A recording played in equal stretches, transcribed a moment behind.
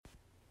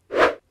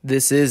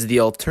This is The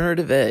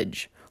Alternative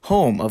Edge,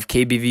 home of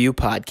KBVU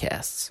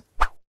podcasts.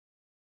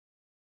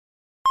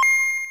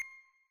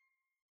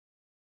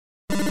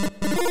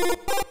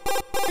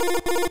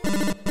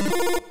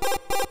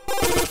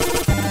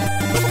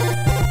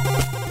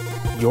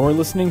 You're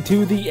listening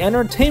to The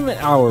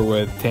Entertainment Hour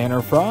with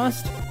Tanner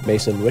Frost,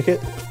 Mason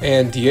Wickett,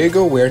 and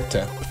Diego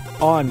Huerta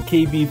on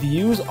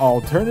KBVU's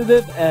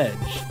Alternative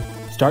Edge.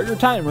 Start your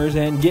timers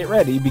and get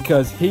ready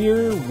because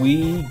here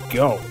we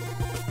go.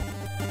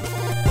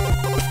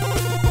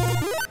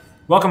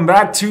 Welcome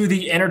back to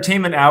the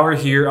Entertainment Hour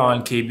here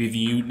on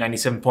KBVU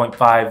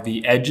 97.5,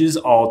 The Edge's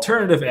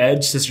Alternative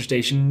Edge, sister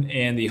station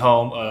and the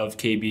home of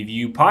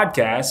KBVU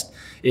podcast.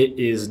 It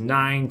is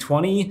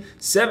 9:20,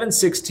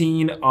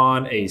 7:16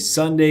 on a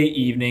Sunday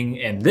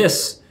evening, and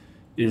this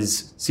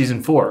is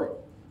Season 4,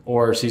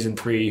 or Season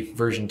 3,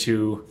 Version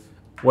 2.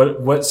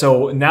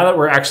 So now that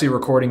we're actually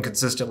recording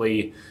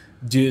consistently,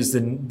 does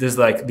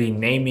the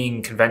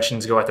naming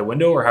conventions go out the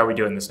window, or how are we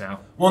doing this now?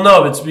 Well,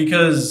 no, it's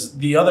because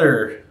the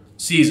other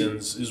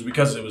seasons is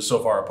because it was so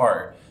far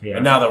apart. Yeah.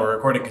 And now that we're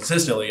recording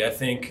consistently, I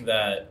think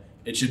that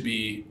it should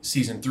be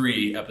Season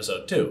 3,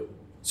 Episode 2.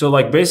 So,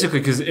 basically,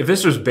 because if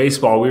this was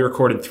baseball, we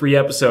recorded 3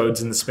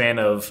 episodes in the span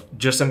of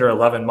just under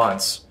 11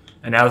 months,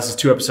 and now this is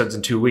 2 episodes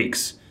in 2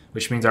 weeks,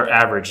 which means our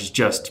average is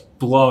just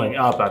blowing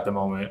up at the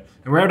moment,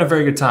 and we're having a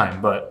very good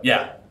time, but...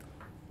 Yeah.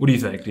 What do you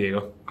think,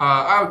 Diego?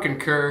 I would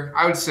concur.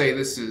 I would say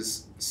this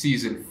is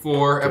Season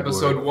 4,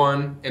 Episode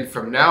 1, and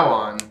from now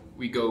on,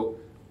 we go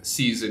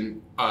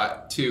Season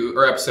 2,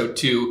 or Episode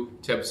 2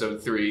 to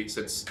Episode 3,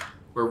 since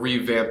we're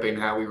revamping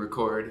how we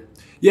record.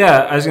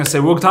 Yeah, I was going to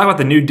say, we'll talk about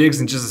the new digs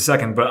in just a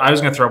second, but I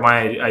was going to throw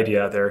my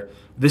idea out there.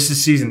 This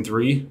is Season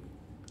 3,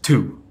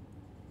 2.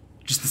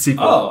 Just the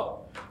sequel.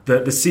 Oh.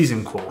 The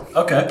season quote.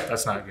 Okay.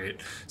 That's not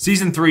great.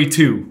 Season 3,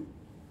 2.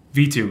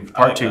 V2,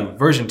 Part 2,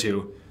 Version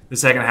 2. The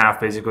second half,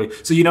 basically.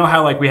 So you know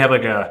how, we have,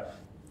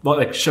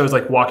 shows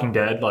like Walking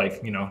Dead,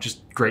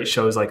 just great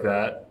shows like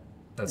that?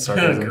 That's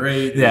sarcasm.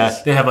 Great. Yeah,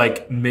 they have,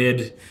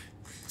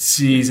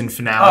 mid-season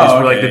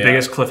finales where, the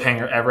biggest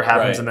cliffhanger ever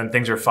happens, right. And then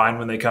things are fine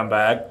when they come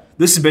back.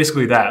 This is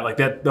basically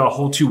that. The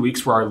whole 2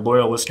 weeks where our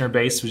loyal listener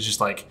base was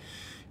just,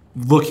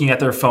 looking at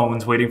their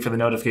phones, waiting for the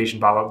notification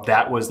pop-up.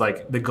 That was,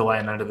 the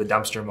Glenn under the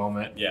dumpster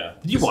moment. Yeah.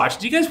 Did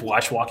you guys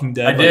watch Walking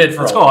Dead? I did.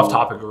 Let's go off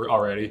topic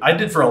already. I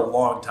did for a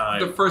long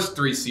time. The first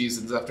 3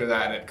 seasons after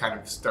that, it kind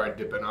of started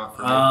dipping off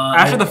for me.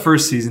 After the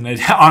first season,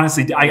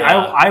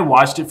 I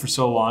watched it for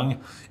so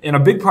long. And a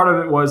big part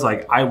of it was,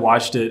 I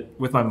watched it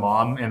with my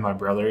mom and my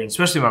brother, and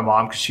especially my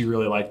mom because she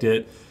really liked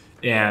it.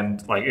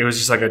 And, it was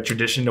just, a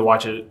tradition to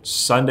watch it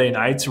Sunday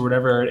nights or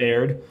whatever it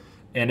aired.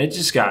 And it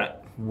just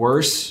got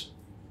worse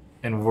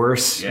and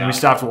worse. Yeah. And we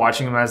stopped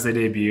watching them as they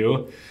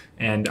debut.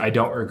 And I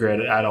don't regret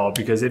it at all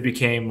because it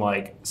became,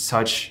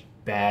 such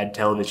bad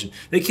television.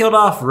 They killed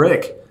off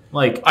Rick,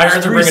 I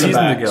heard they're bringing him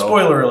back. Ago.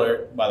 Spoiler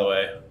alert, by the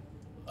way.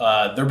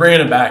 They're bringing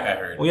him back, I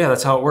heard. Well, yeah,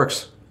 that's how it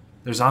works.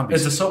 They're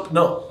zombies. It's a soap...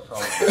 No.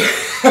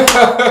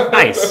 Oh.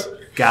 Nice.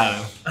 Got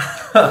him.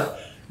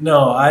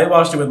 No, I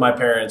watched it with my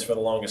parents for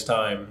the longest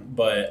time,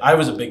 but I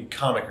was a big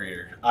comic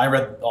reader. I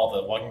read all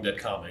the Walking Dead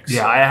comics.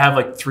 Yeah, I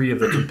have 3 of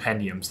the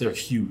compendiums. They're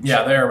huge.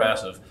 Yeah, they are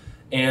massive.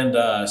 And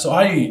so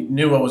I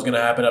knew what was going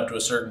to happen up to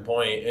a certain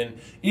point. And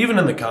even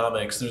in the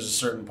comics, there's a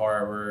certain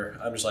part where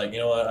I'm just you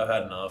know what? I've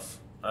had enough.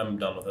 I'm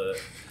done with it.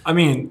 I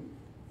mean,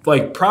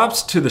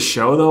 props to the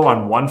show, though,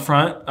 on one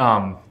front.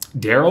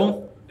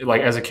 Daryl,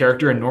 as a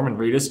character, and Norman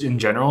Reedus in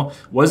general,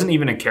 wasn't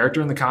even a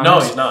character in the comics. No,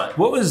 he's not.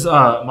 What was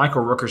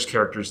Michael Rooker's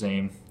character's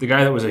name? The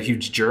guy that was a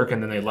huge jerk,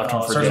 and then they left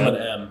him for dead. It starts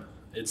with an M.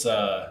 It's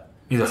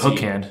He's a hook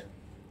hand.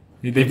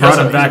 They brought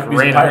him back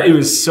random. It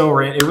was so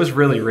random. It was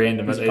really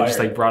random. They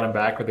just brought him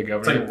back with the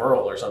governor. It's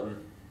Merle or something.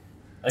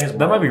 I think it's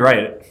Merle. That might be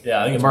right.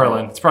 Yeah, I think it's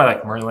Merlin. It's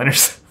probably Merlin or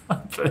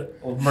something.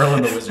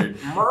 Merlin the Wizard.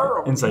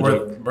 Inside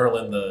joke.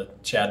 Merlin the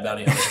Chad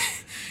Bounty Hunter.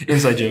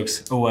 Inside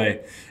jokes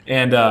away.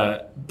 And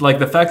the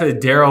fact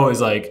that Daryl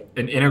is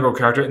an integral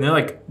character, and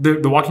then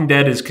the Walking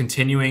Dead is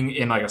continuing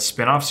in a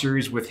spin-off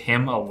series with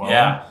him alone.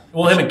 Yeah.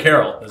 Well, him and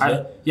Carol, isn't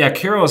it? Yeah,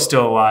 Carol is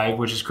still alive,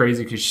 which is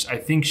crazy because I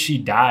think she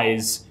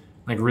dies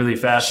really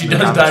fast. She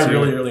does die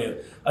really early.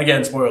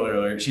 Again, spoiler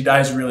alert. She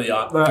dies really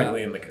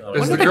quickly in the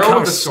comics. Is the girl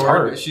with the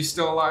sword, is she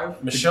still alive?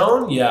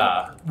 Michonne?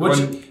 Yeah.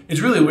 It's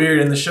really weird.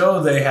 In the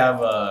show, they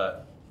have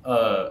a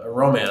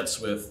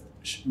romance with...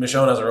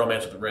 Michonne has a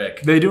romance with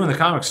Rick. They do in the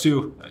comics,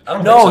 too. I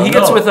don't think so. He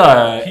gets with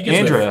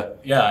Andrea.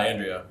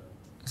 Andrea.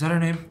 Is that her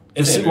name?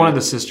 It's one of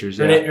the sisters,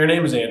 yeah. Her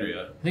name is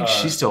Andrea. I think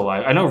she's still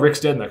alive. I know Rick's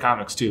dead in the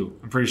comics, too.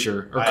 I'm pretty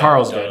sure. Or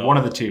Carl's dead. One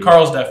of the two.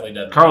 Carl's definitely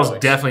dead. Carl's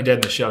definitely dead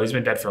in the show. He's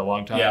been dead for a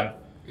long time. Yeah.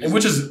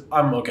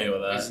 I'm okay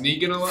with that. Is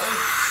Negan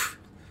alive?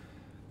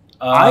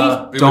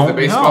 I don't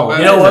know.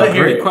 You know what?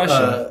 Great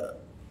question.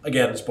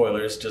 Again,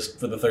 spoilers, just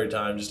for the 3rd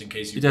time, just in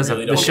case you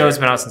really don't. The show's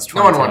been out since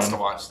 2010. No one wants to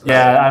watch this.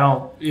 Yeah, I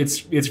don't.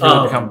 It's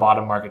really become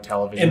bottom market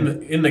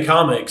television. In the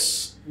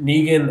comics,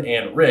 Negan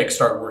and Rick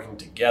start working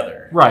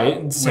together. Right.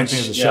 It's the same thing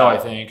as the show, I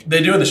think.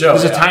 They do in the show.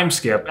 There's a time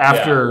skip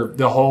after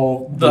the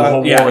whole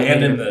war.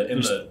 And in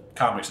the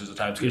comics is a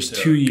time skip. There's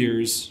too. 2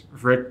 years.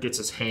 Rick gets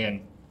his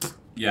hand.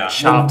 Yeah,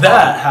 chopped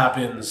that off.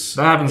 happens.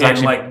 That happens in,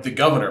 actually- like the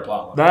governor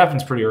plotline. That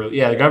happens pretty early.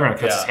 Yeah, the governor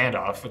cuts Yeah. his hand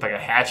off with like a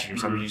hatchet or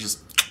something. He just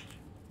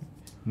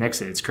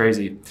nicks it. It's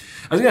crazy.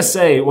 I was gonna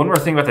say one more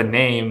thing about the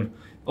name.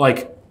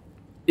 Like,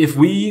 if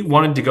we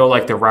wanted to go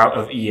like the route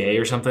of EA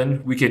or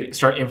something, we could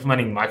start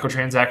implementing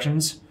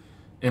microtransactions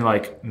and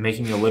like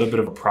making a little bit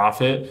of a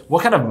profit.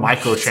 What kind of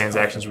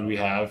microtransactions would we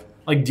have?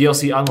 Like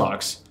DLC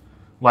unlocks.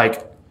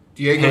 Like,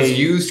 Diego's Hey.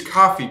 used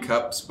coffee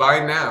cups by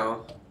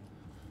now.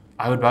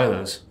 I would buy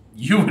those.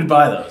 You would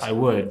buy those. I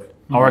would.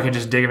 Or I could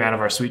just dig them out of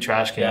our sweet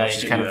trash can, Yeah, which you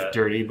is could kind do of that.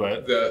 dirty,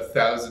 but The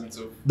thousands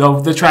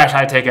of. the trash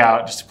I take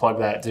out, just to plug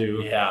that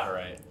too. Yeah,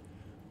 right.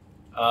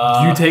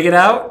 You take it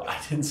out? I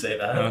didn't say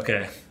that.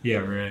 Okay. Yeah,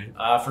 right.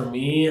 For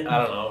me, I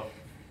don't know.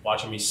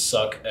 Watching me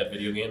suck at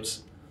video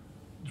games.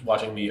 Just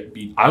watching me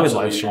be I would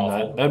absolutely live stream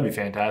awful. that. That'd be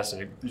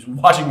fantastic. Just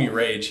watching me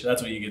rage.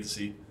 That's what you get to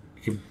see.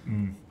 Okay,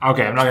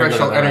 I'm not going to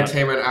Special go to that.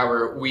 entertainment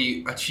hour.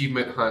 We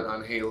achievement hunt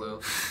on Halo.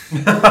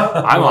 I'm We'll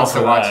all also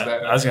for watch that.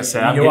 that. I was going to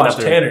say, I'm You getting watch up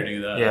there. Tanner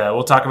do that. Yeah,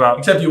 we'll talk about.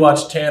 Except you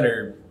watch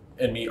Tanner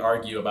and me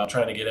argue about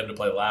trying to get him to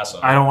play Lasso.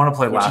 I don't want to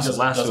play Which he Lasso. doesn't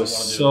Lasso wanna is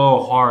do.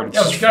 so hard.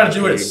 Yeah, but you got to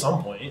do it at It's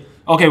some point.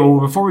 Okay, well,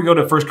 before we go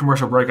to first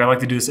commercial break, I like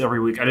to do this every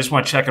week. I just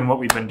want to check on what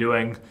we've been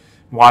doing,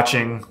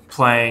 watching,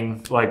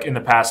 playing, like in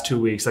the past 2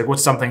 weeks. Like,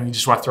 what's something you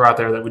just want to throw out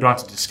there that we don't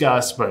have to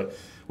discuss, but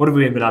what have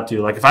we been up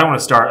to? Like, if I want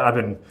to start, I've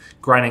been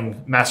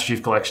grinding Master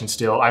Chief Collection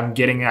still. I'm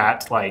getting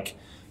at like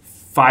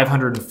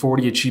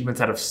 540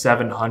 achievements out of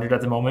 700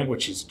 at the moment,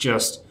 which is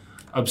just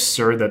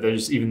absurd that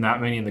there's even that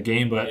many in the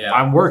game. But Yeah.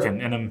 I'm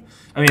working, and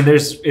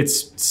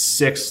it's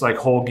 6 like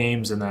whole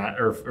games in that,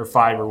 or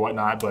 5 or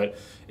whatnot. But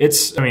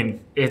it's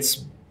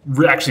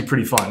actually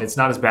pretty fun. It's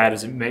not as bad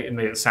as it made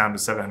it sound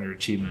with 700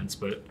 achievements,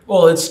 but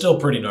Well, it's still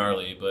pretty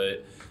gnarly,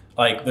 but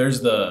like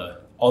there's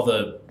all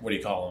the what do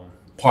you call them?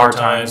 par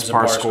times, and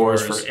par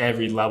scores for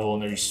every level,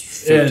 and there's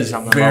 50 It is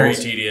something very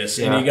levels. tedious,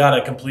 Yeah. and you got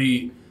to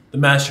complete the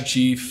Master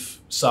Chief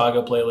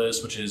Saga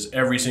playlist, which is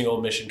every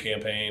single mission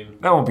campaign.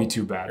 That won't be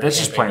too bad. That's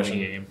just playing the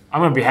campaign game.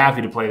 I'm gonna be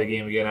happy to play the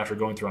game again after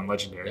going through on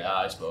Legendary. Yeah,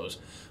 I suppose.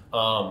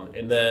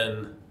 And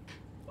then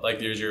like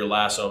there's your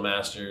Lasso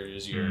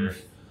Masters, your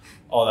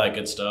all that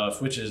good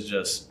stuff, which is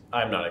just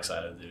I'm not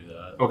excited to do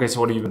that. Okay, so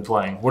what have you been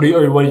playing? What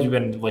have you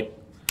been like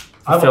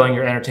fulfilling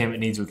your entertainment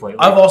needs with lately?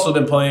 I've also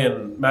been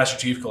playing Master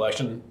Chief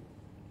Collection.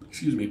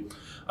 Excuse me.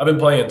 I've been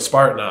playing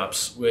Spartan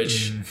Ops,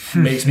 which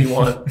makes me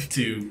want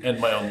to end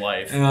my own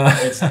life.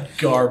 It's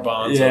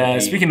garbonzo. Yeah,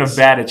 beats. speaking of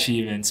bad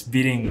achievements,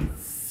 beating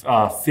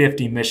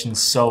 50 missions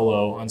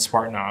solo on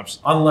Spartan Ops.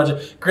 On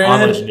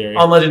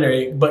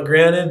Legendary. But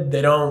granted,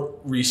 they don't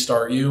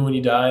restart you when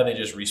you die; they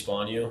just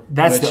respawn you.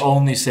 That's which, the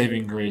only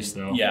saving grace,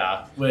 though.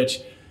 Yeah,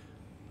 which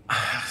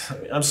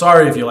I'm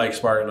sorry if you like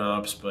Spartan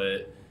Ops,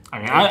 but I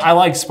mean, I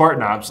like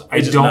Spartan Ops. I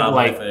It's just don't not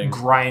my like thing.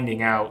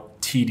 grinding out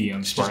TD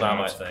on it's just Spartan not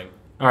my Ops. thing.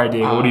 All right,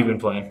 Diego, what have you been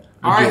playing?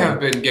 I have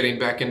been getting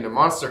back into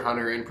Monster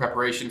Hunter in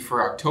preparation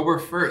for October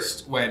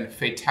 1st when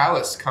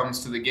Fatalis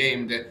comes to the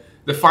game,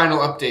 the final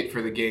update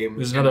for the game.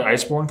 There's another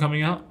Iceborne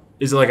coming out?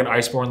 Is it like an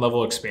Iceborne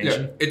level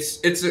expansion? Yeah,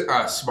 it's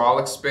a small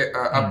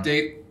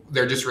update.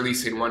 They're just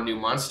releasing one new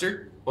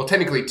monster. Well,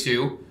 technically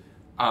 2,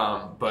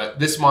 but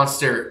this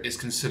monster is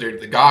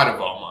considered the god of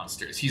all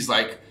monsters. He's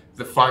like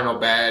the final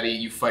baddie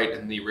you fight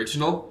in the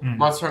original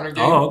Monster Hunter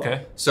game. Oh,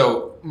 okay.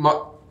 So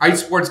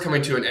Iceborne's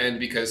coming to an end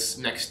because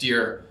next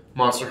year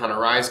Monster Hunter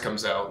Rise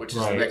comes out, which is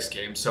the Right. next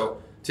game. So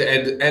to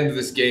end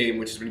this game,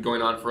 which has been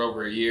going on for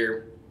over a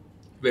year,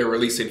 they're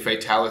releasing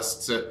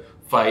Fatalis to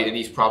fight, and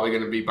he's probably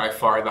going to be by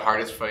far the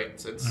hardest fight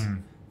since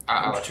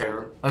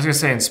Alatran. I was going to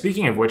say, and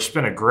speaking of which, it's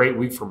been a great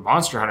week for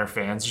Monster Hunter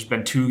fans. There's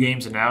been 2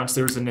 games announced.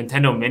 There was a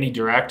Nintendo Mini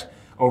Direct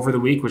over the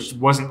week, which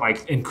wasn't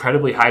like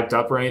incredibly hyped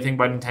up or anything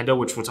by Nintendo,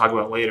 which we'll talk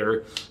about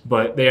later.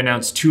 But they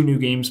announced 2 new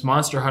games,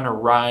 Monster Hunter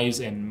Rise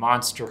and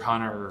Monster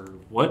Hunter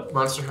what?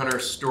 Monster Hunter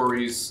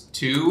Stories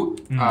 2,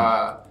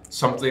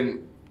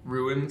 something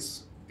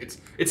Ruins.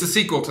 It's a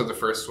sequel to the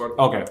first one.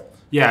 Okay.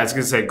 Yeah, I was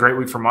going to say, great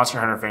week for Monster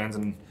Hunter fans,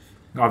 and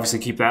obviously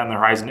keep that on the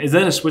horizon. Is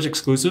that a Switch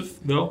exclusive,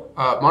 though?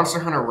 Monster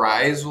Hunter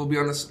Rise will be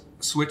on the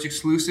Switch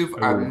exclusive.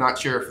 I'm not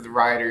sure if the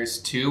Riders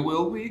 2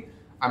 will be.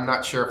 I'm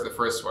not sure if the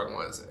first one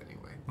was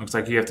anyway. Looks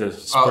like you have to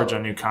splurge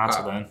on a new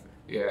console then.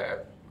 Yeah,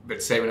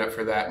 but saving up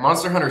for that.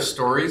 Monster Hunter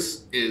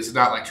Stories is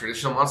not like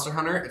traditional Monster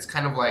Hunter. It's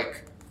kind of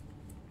like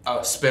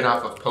a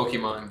spin-off of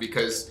Pokemon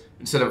because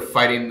instead of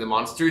fighting the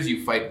monsters,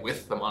 you fight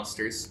with the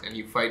monsters and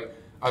you fight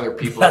other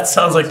people. That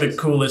sounds like the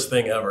coolest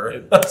thing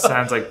ever.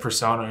 Sounds like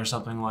Persona or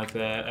something like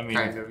that. I mean,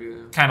 kind of, yeah.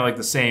 kind of like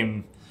the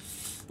same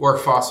Or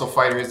Fossil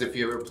Fighters if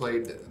you ever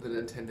played the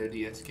Nintendo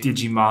DS game.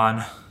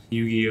 Digimon,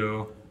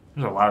 Yu-Gi-Oh!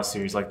 There's a lot of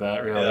series like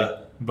that, really. Yeah.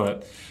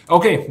 But,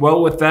 okay,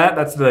 well, with that,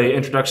 that's the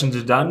introductions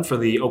are done for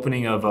the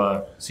opening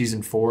of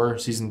Season 4,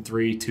 Season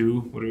 3,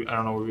 2. I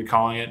don't know what we're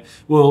calling it.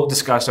 We'll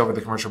discuss over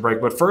the commercial break.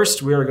 But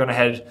first, we are going to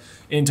head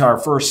into our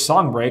first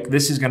song break.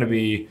 This is going to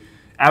be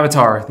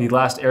Avatar, The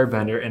Last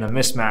Airbender, and a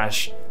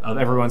mismatch of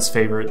everyone's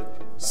favorite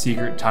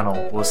Secret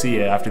Tunnel. We'll see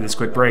you after this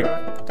quick break.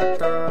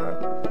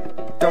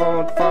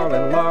 don't fall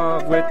in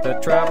love with the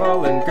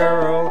traveling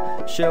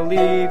girl. She'll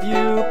leave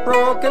you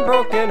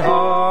broken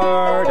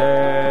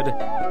hearted.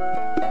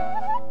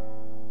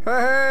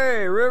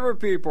 Hey, river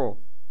people.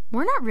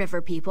 We're not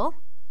river people.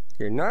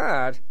 You're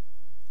not?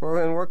 Well,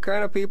 then what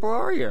kind of people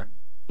are you?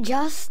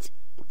 Just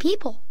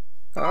people.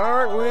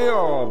 Aren't we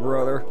all,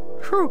 brother?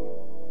 Whew.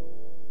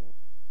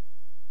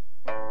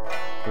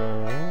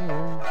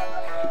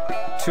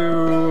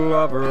 Two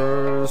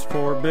lovers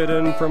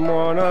forbidden from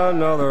one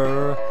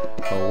another.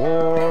 A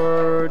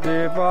war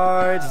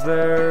divides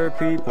their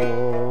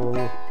people,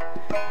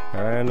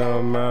 and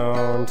a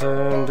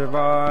mountain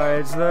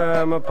divides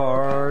them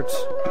apart.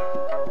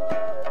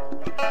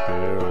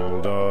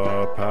 Build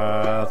a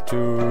path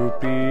to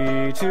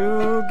be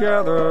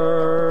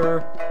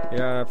together.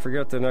 Yeah, I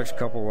forget the next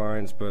couple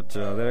lines, but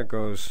then it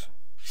goes.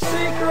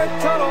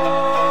 Secret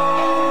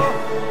tunnel,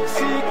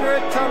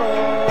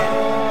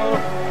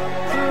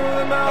 through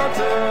the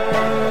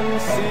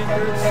mountains.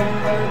 Secret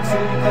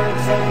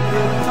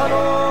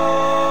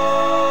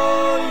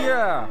tunnel,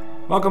 yeah.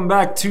 Welcome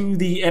back to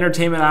the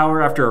Entertainment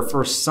Hour after our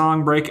first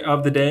song break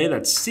of the day.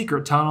 That's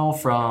Secret Tunnel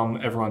from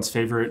everyone's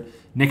favorite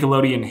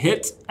Nickelodeon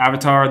hit,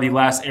 Avatar: The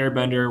Last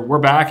Airbender. We're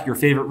back, your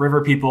favorite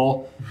river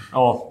people.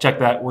 Oh, check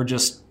that. We're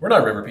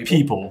not river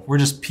people. We're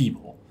just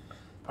people.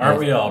 Aren't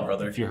we all,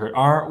 brother? If you heard,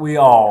 aren't we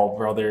all,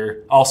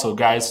 brother? Also,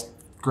 guys,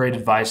 great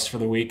advice for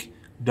the week.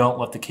 Don't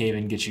let the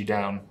cave-in get you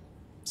down.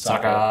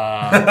 Sucker.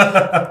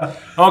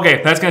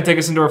 Okay, that's going to take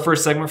us into our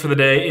first segment for the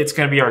day. It's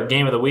going to be our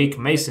game of the week.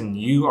 Mason,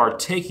 you are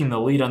taking the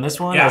lead on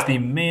this one as the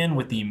man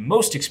with the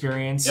most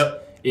experience.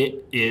 Yep.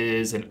 It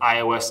is an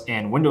iOS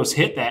and Windows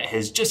hit that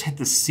has just hit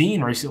the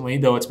scene recently,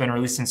 though it's been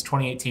released since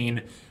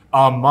 2018,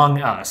 Among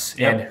Us.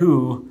 Yep. And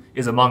who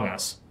is Among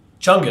Us?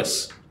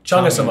 Chungus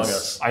Among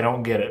Us. I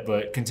don't get it,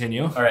 but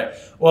continue. All right.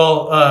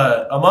 Well,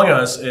 Among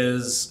Us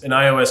is an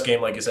iOS game,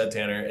 like you said,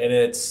 Tanner, and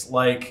it's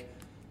like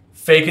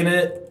faking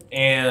it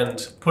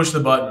and push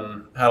the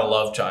button had a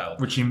love child.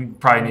 Which you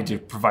probably need to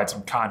provide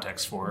some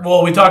context for.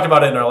 Well, we talked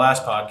about it in our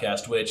last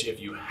podcast, which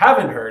if you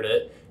haven't heard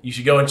it, you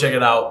should go and check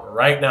it out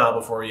right now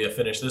before you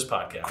finish this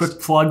podcast. Quick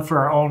plug for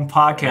our own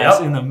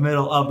podcast in the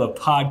middle of the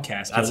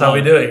podcast. That's how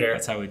we do it here.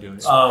 That's how we do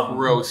it.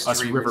 Roast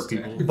us river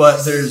people.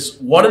 But there's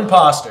one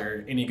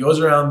imposter, and he goes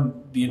around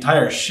the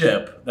entire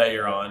ship that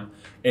you're on,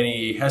 and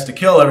he has to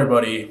kill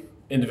everybody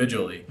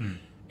individually. Mm.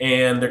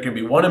 And there can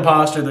be one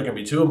imposter, there can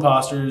be two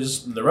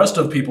imposters, and the rest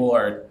of people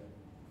are...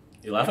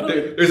 You laughing at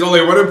me? There's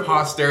only one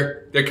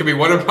imposter. There could be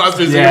one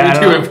imposter. There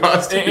could be two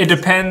imposters. It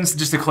depends,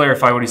 just to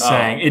clarify what he's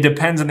saying, it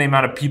depends on the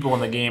amount of people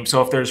in the game.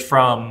 So if there's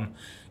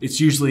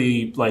it's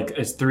usually like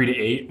it's 3 to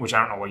 8, which I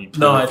don't know what you play.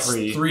 No, it's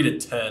 3 to 10 or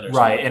something.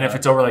 Right, and if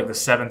it's over like the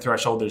 7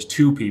 threshold, there's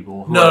 2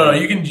 people. No,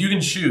 you can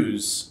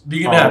choose.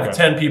 You can have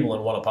 10 people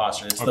and one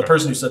imposter. It's the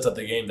person who sets up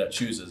the game that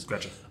chooses.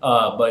 Gotcha.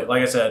 But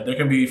like I said, there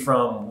can be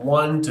from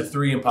 1 to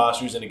 3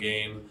 imposters in a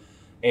game,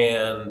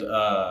 and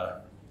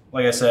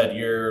like I said,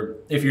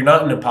 if you're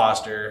not an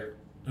imposter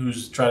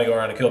who's trying to go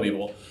around and kill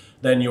people,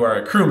 then you are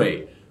a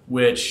crewmate,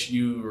 which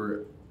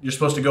you're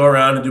supposed to go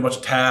around and do a bunch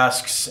of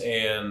tasks,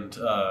 and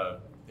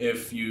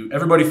if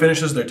everybody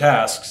finishes their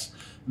tasks,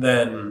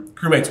 then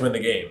crewmates win the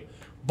game.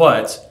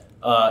 But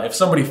if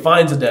somebody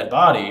finds a dead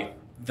body,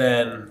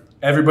 then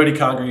everybody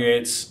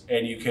congregates,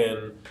 and you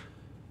can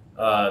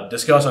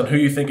discuss on who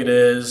you think it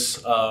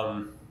is.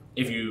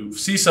 If you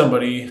see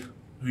somebody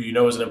who you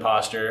know is an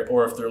imposter,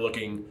 or if they're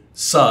looking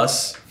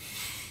sus...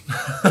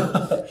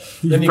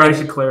 you probably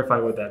should clarify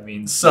what that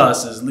means.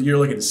 Sus is you're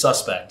looking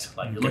suspect,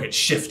 like you're looking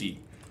shifty.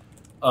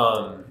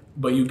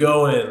 But you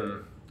go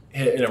and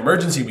hit an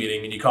emergency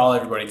meeting and you call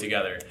everybody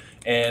together,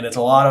 and it's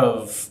a lot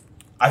of,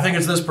 I think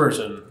it's this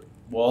person.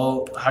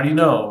 Well, how do you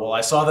know? Well,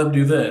 I saw them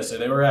do this, and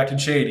they were acting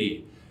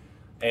shady.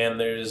 And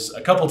there's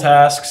a couple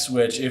tasks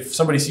which, if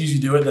somebody sees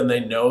you do it, then they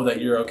know that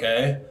you're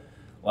okay.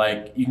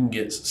 Like, you can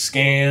get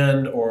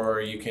scanned,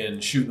 or you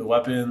can shoot the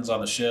weapons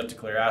on the ship to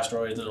clear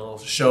asteroids, and it'll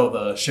show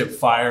the ship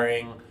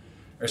firing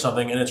or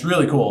something, and it's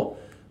really cool.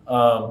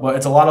 But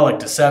it's a lot of, like,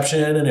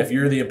 deception, and if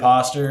you're the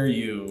imposter,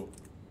 you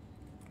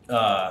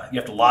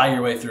have to lie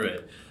your way through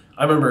it.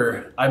 I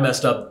remember I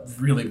messed up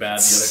really bad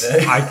the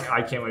other day.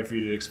 I can't wait for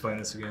you to explain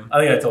this again. I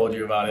think I told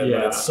you about it,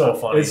 but it's so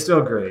funny. It's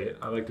still great.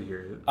 I like to hear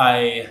it.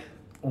 I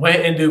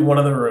went into one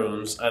of the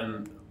rooms,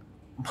 and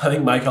I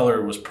think my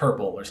color was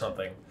purple or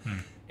something.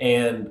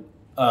 And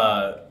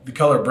the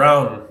color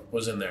brown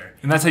was in there.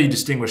 And that's how you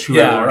distinguish who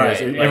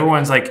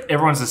everyone is. Like,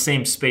 everyone's the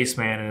same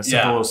spaceman in a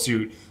simple little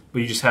suit, but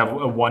you just have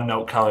a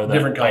one-note color that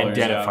different colors,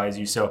 identifies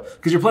you. So,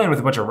 because you're playing with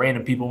a bunch of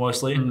random people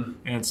mostly, and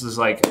it's just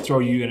like throw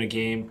you in a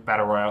game,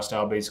 battle royale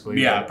style, basically.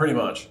 Yeah, pretty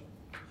much.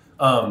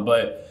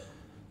 But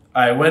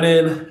I went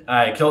in,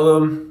 I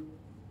killed them,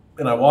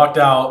 and I walked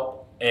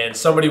out, and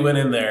somebody went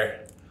in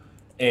there,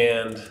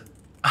 and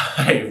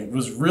I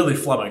was really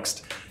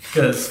flummoxed.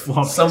 Because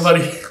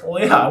somebody...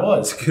 Well, yeah, I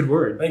was. It's a good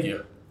word. Thank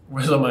you.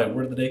 Where's on my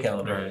word of the day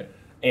calendar? Right.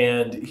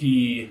 And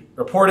he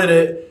reported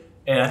it,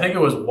 and I think it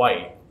was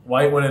White.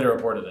 White went in and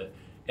reported it.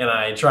 And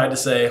I tried to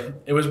say,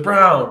 it was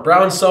Brown.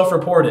 Brown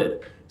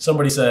self-reported.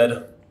 Somebody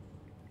said,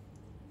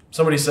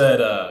 somebody said,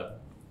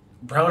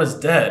 Brown is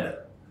dead.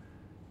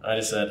 I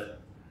just said,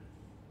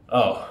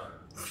 oh.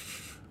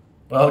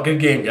 Well, good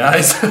game,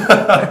 guys.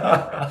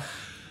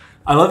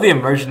 I love the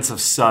emergence of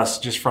sus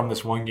just from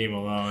this one game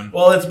alone.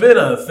 Well, it's been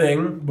a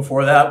thing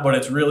before that, but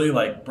it's really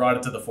like brought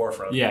it to the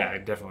forefront. Yeah,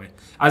 definitely.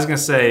 I was going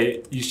to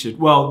say you should...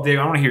 Well, Dave,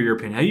 I want to hear your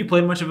opinion. Have you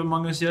played much of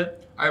Among Us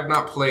yet? I have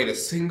not played a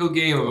single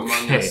game of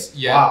Among Us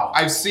yet. Wow.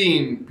 I've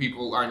seen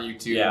people on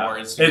YouTube or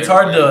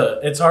Instagram.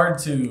 It's hard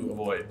to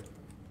avoid.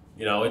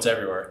 You know, it's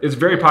everywhere. It's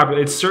very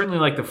popular. It's certainly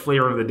like the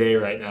flavor of the day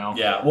right now.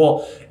 Yeah,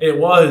 well, it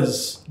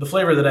was... The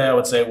flavor of the day, I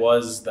would say,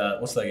 was that...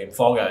 What's that game?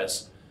 Fall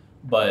Guys.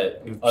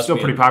 But... It's still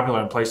pretty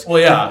popular in PlayStation. Well,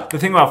 yeah. The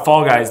thing about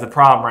Fall Guys, the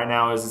problem right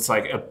now is it's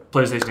like a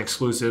PlayStation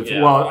exclusive.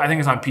 Yeah. Well, I think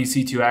it's on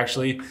PC too,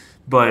 actually.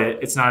 But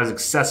it's not as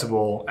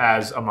accessible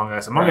as Among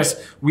Us. Among Us,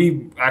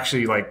 we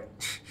actually like...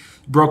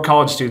 broke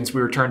college students. We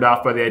were turned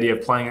off by the idea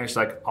of playing it. It's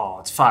like, oh,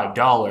 it's $5.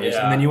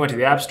 Yeah. And then you went to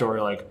the App Store,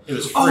 you're like, it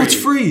was free. Oh, it's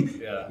free.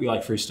 Yeah. We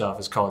like free stuff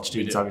as college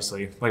students, do.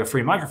 obviously. Like a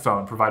free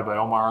microphone provided by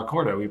Omar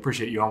Accordo. We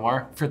appreciate you,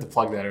 Omar. I forgot to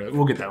plug that earlier.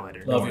 We'll get that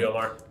later. Love you,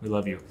 Omar. We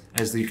love you.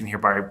 As you can hear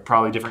by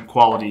probably different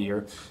quality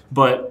here.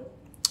 But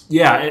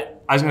yeah,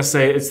 I was going to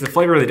say, it's the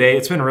flavor of the day.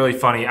 It's been really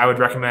funny. I would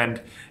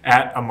recommend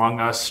at Among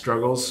Us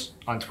Struggles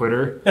on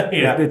Twitter.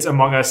 Yeah. It's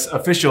Among Us,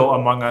 official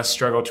Among Us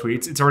Struggle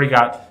tweets. It's already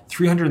got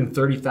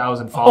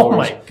 330,000 followers. Oh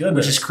my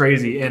goodness. Which is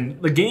crazy.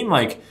 And the game,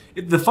 like,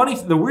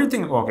 the weird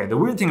thing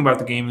about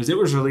the game is it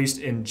was released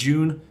in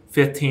June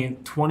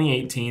 15th,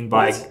 2018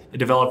 by a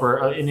developer,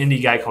 an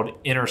indie guy called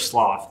Inner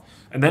Sloth.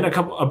 And then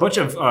a bunch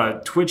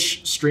of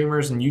Twitch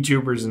streamers and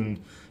YouTubers and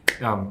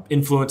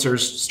influencers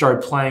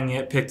started playing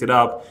it, picked it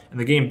up, and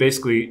the game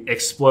basically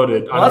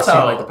exploded on the scene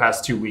like the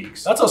past 2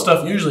 weeks. That's how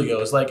stuff usually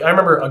goes. Like, I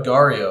remember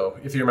Agario,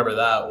 if you remember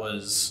that,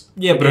 was...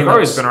 Yeah, but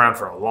Agario's been around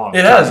for a long time.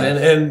 It has,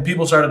 and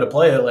people started to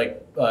play it,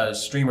 like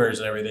streamers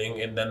and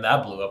everything, and then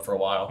that blew up for a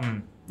while.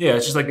 Yeah,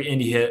 it's just like the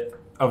indie hit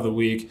of the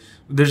week.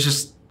 There's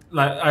just,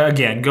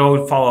 again,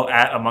 go follow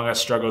at Among Us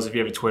Struggles if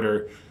you have a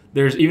Twitter.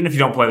 There's, even if you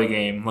don't play the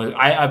game, like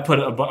I put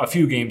a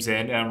few games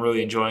in and I'm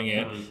really enjoying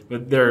it.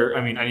 But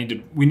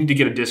we need to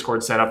get a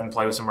Discord set up and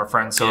play with some of our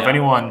friends. So if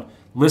anyone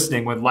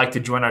listening would like to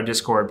join our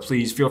Discord,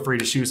 please feel free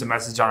to shoot us a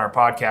message on our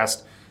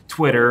podcast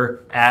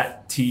Twitter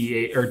at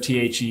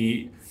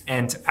THE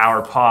and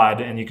our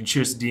pod, and you can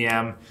shoot us a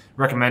DM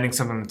recommending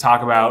something to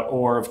talk about,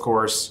 or of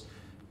course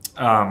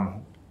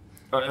join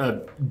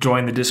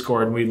the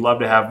Discord. And we'd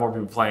love to have more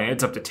people playing.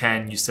 It's up to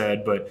 10, you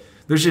said, but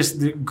there's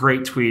just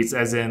great tweets,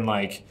 as in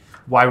like,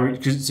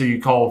 so you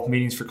call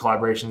meetings for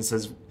collaboration. It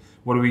says,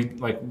 what do we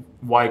like?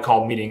 Why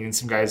call meeting? And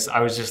some guys,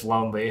 I was just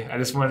lonely. I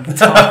just wanted to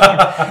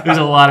talk. There's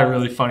a lot of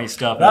really funny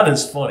stuff. That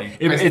is funny.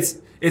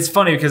 It's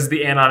funny because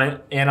the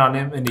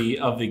anonymity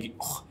of the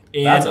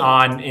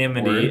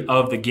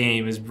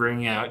game is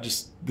bringing out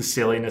just the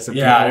silliness of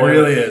people. Yeah, it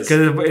really is.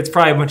 Because it's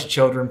probably a bunch of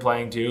children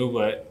playing too,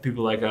 but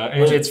people like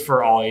it's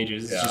for all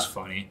ages. It's just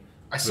funny.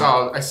 I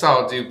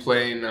saw a dude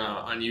playing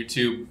on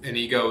YouTube, and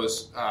he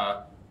goes,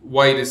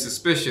 "White is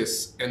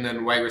suspicious," and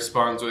then White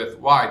responds with,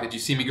 "Why? Did you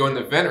see me go in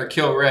the vent or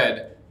kill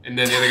Red?" And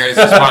then the other guy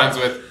just responds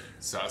with,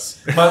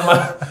 "Sus." One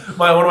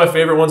of my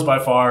favorite ones by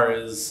far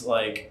is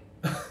like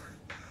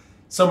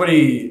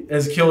somebody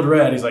has killed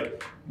Red. He's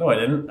like, "No, I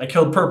didn't. I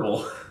killed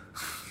Purple."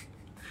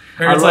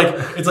 Or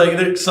it's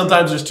like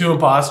sometimes there's two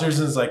imposters,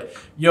 and it's like,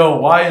 "Yo,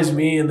 why is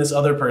me and this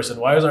other person?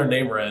 Why is our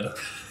name Red?"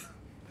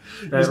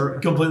 Just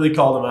completely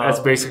called them out. That's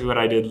basically what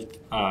I did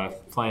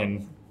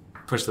playing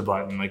Push the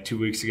Button like 2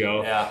 weeks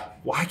ago. Yeah.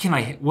 Why can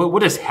I?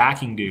 What does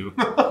hacking do?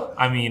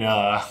 I mean,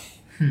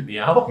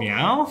 meow.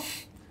 Meow.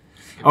 If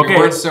Okay. we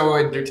weren't so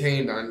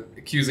entertained on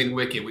accusing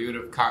Wicket, we would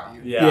have caught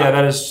you. Yeah,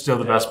 that is still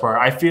the best part.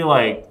 I feel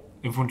like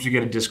if once you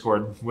get a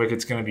Discord,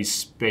 Wicket's going to be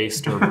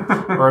spaced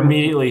or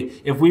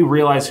immediately, if we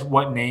realize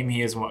what name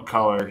he is and what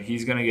color,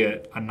 he's going to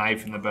get a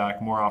knife in the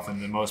back more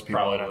often than most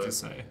people, I'd have to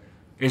say.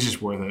 It's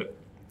just worth it.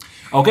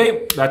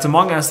 Okay, that's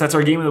Among Us. That's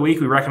our game of the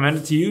week. We recommend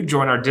it to you.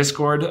 Join our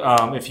Discord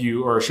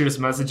or shoot us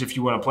a message if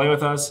you want to play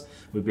with us.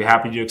 We'd be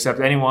happy to accept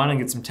anyone and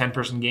get some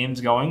 10-person games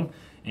going.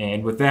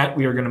 And with that,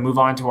 we are going to move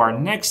on to our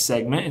next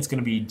segment. It's going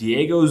to be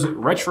Diego's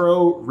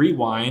Retro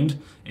Rewind.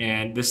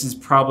 And this is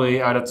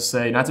probably, I'd have to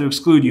say, not to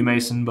exclude you,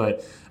 Mason,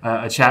 but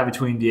a chat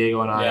between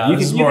Diego and I. Yeah,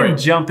 you can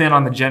jump in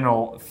on the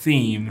general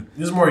theme.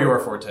 This is more your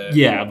forte.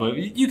 Yeah, but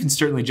you can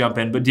certainly jump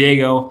in. But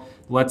Diego,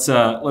 let's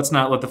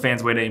not let the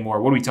fans wait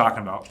anymore. What are we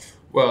talking about?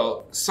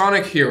 Well,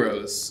 Sonic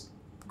Heroes.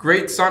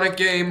 Great Sonic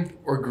game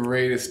or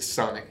greatest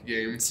Sonic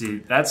game? See,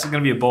 that's going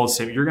to be a bold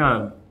statement. You're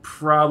going to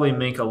probably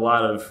make a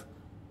lot of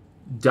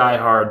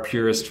diehard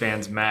purist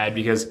fans mad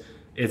because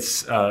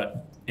it's,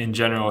 in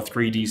general, a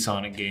 3D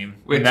Sonic game.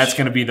 And that's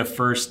going to be the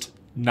first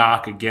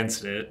knock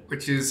against it.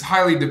 Which is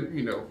highly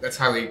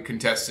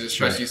contested,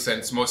 especially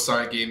since most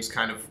Sonic games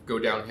kind of go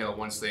downhill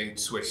once they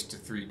switch to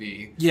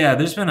 3D. Yeah,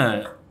 there's been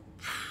a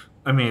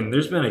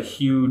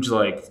huge,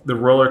 like, the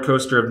roller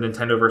coaster of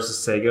Nintendo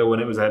versus Sega when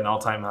it was at an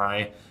all-time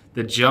high.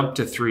 The jump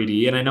to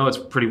 3D, and I know it's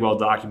pretty well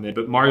documented,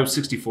 but Mario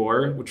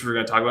 64, which we're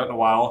going to talk about in a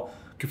while,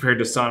 compared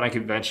to Sonic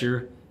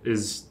Adventure,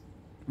 is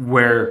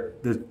where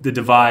the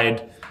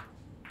divide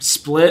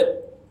split,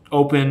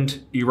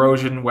 opened,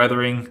 erosion,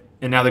 weathering,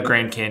 and now the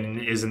Grand Canyon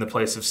is in the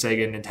place of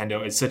Sega and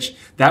Nintendo.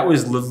 That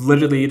was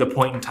literally the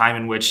point in time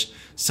in which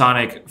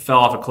Sonic fell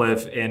off a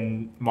cliff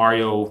and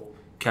Mario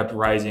kept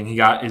rising. He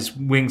got his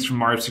wings from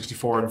Mario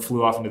 64 and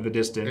flew off into the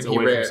distance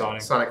away from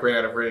Sonic. Sonic ran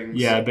out of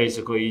rings. Yeah,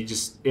 basically,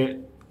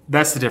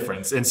 that's the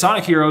difference. And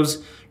Sonic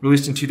Heroes,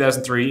 released in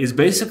 2003, is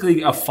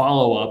basically a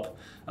follow-up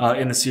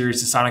in the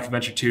series to Sonic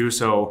Adventure 2.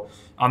 So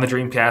on the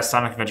Dreamcast,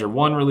 Sonic Adventure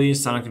 1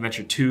 released, Sonic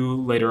Adventure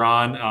 2 later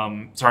on.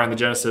 On the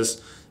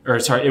Genesis.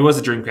 It was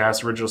the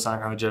Dreamcast, original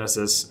Sonic on the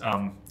Genesis.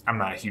 I'm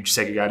not a huge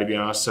Sega guy, to be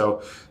honest.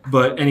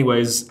 But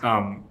anyways,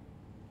 and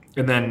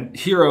then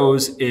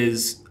Heroes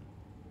is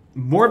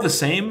more of the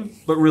same,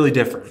 but really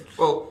different.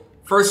 Well,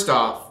 first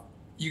off,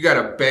 you got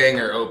a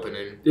banger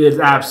opening. It's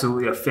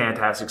absolutely a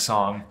fantastic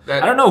song. I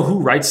don't know who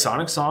writes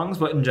Sonic songs,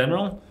 but in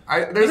general,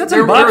 there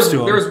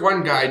was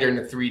one guy during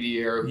the 3D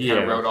era who kind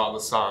of wrote all the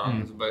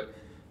songs, but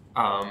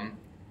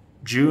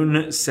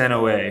Jun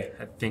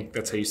Senoue, I think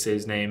that's how you say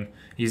his name.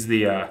 He's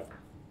the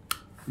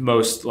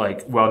most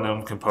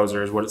well-known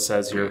composer, is what it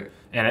says here.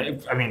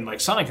 And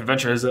Sonic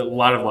Adventure has a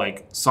lot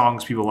of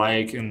songs people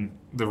like, and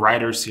the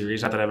Riders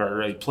series. Not that I've ever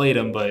really played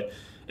them, but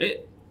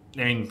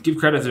give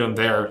credit to them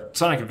there.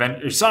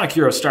 Sonic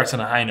Heroes starts on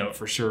a high note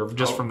for sure,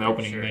 just from the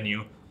opening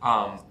menu.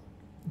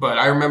 But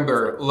I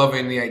remember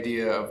loving the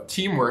idea of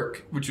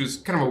teamwork, which was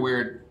kind of a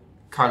weird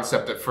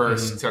concept at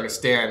first to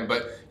understand.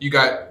 But you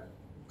got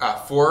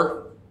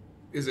 4.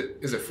 Is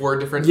it 4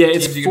 different? Yeah,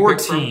 teams it's 4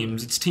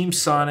 teams. It's Team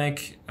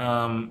Sonic.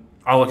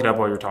 I'll look it up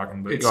while you're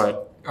talking, but go ahead.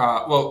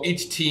 Well,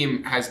 each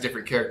team has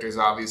different characters,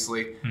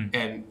 obviously,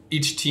 and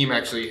each team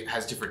actually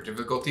has different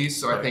difficulties.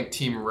 So I think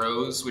Team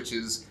Rose, which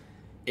is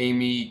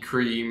Amy,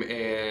 Cream,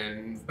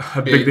 and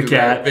Big the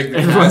Cat.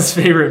 Everyone's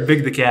favorite,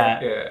 Big the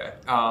Cat.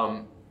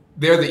 Yeah.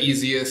 They're the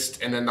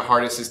easiest, and then the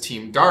hardest is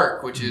Team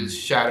Dark, which is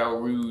Shadow,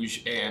 Rouge,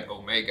 and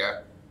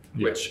Omega,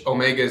 which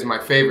Omega is my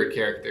favorite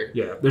character.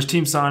 Yeah. There's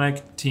Team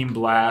Sonic, Team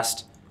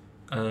Blast.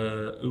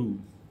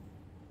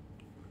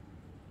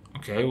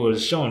 Okay, well,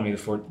 it's showing me the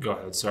 4. Go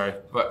ahead, sorry.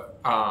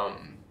 But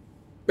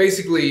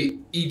basically,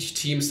 each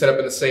team's set up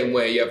in the same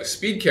way. You have a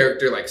speed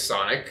character like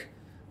Sonic,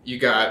 you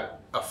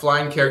got a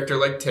flying character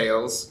like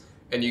Tails,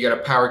 and you got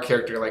a power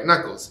character like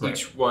Knuckles. Right.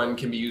 Each one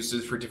can be used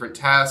for different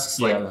tasks,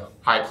 like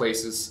high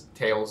places,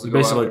 Tails.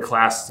 Basically,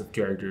 classes of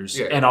characters.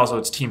 Yeah. And also,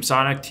 it's Team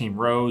Sonic, Team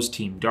Rose,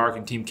 Team Dark,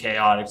 and Team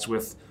Chaotix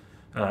with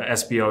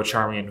SBO,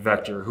 Charmy, and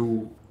Vector,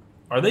 who...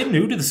 Are they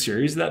new to the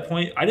series at that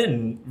point? I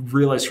didn't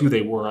realize who they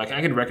were. I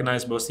could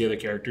recognize most of the other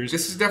characters.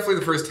 This is definitely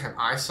the first time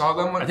I saw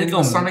them in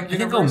the Sonic universe. I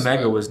think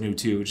Omega was new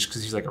too, just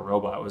because he's like a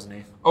robot, wasn't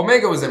he?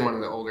 Omega was in one of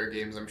the older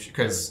games, I'm sure,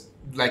 because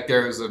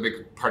there was a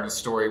big part of the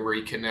story where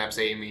he kidnaps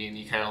Amy and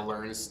he kind of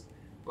learns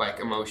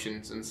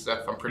emotions and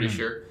stuff. I'm pretty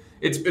sure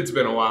it's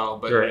been a while,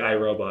 but very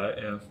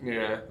iRobot,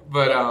 yeah.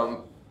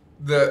 But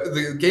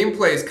the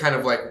gameplay is kind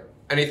of like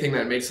anything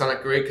that made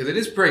Sonic great because it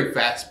is very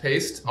fast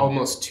paced,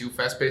 almost too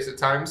fast paced at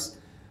times.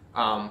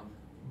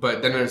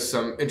 But then there's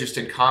some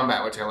interesting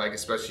combat, which I like,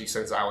 especially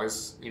since I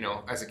was,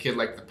 as a kid,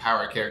 like the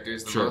power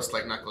characters the most,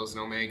 like Knuckles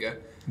and Omega.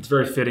 It's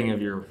very fitting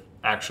of your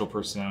actual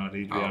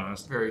personality, to be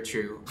honest. Very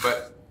true.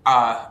 But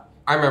I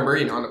remember,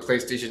 on the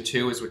PlayStation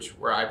 2,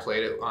 where I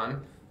played it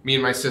on, me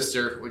and my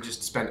sister would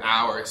just spend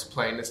hours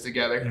playing this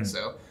together.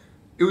 So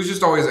it was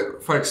just always a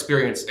fun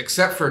experience,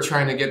 except for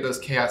trying to get those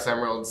Chaos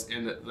Emeralds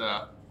in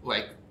the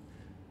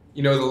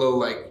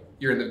little,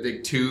 you're in the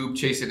big tube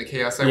chasing the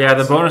Chaos Emeralds. Yeah,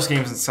 the bonus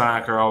games in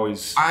Sonic are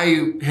always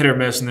hit or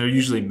miss, and they're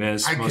usually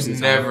missed. I could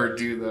never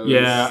do those.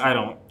 Yeah, I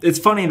don't. It's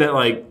funny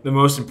that, the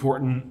most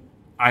important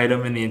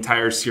item in the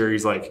entire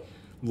series,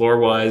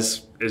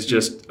 lore-wise, is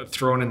just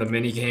thrown in the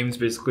mini-games,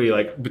 basically,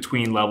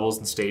 between levels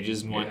and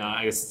stages and whatnot.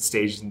 I guess it's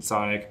stages in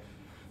Sonic.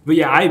 But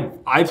yeah,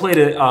 I played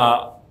it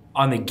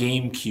on the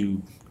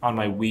GameCube on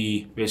my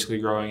Wii, basically,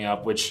 growing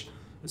up, which...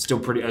 It's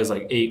still pretty. I was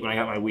 8 when I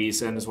got my Wii,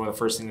 so it's one of the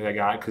first things that I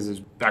got because it was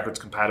backwards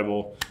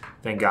compatible.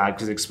 Thank God,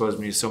 because it exposed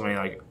me to so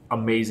many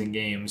amazing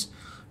games.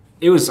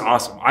 It was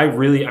awesome.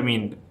 Probably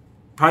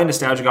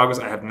nostalgic goggles.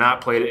 I have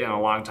not played it in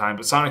a long time,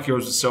 but Sonic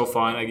Heroes was so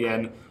fun.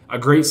 Again, a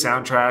great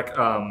soundtrack.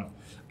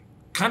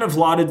 Kind of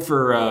lauded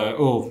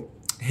for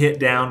hit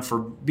down for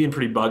being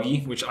pretty buggy,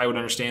 which I would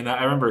understand that.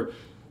 I remember.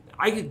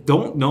 I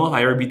don't know if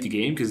I ever beat the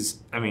game because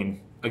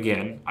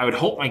again, I would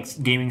hope my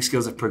gaming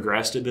skills have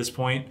progressed at this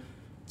point.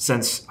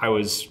 Since I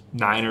was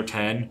 9 or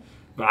 10,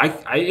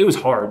 but it was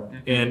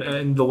hard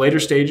in the later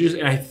stages.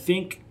 And I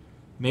think,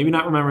 maybe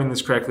not remembering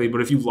this correctly, but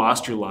if you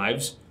lost your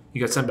lives,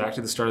 you got sent back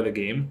to the start of the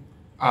game,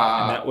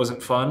 and that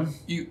wasn't fun.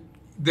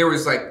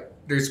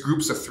 There's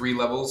groups of 3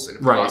 levels, and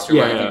if you lost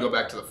your life, you go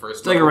back to the first.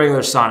 It's like a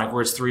regular Sonic,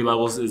 where it's 3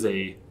 levels is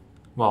 3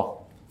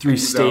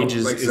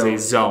 stages is a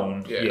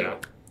zone. Yeah.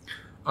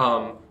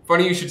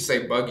 Funny you should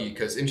say buggy,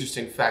 because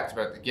interesting fact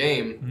about the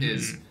game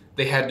is.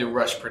 They had to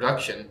rush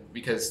production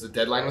because the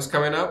deadline was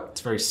coming up.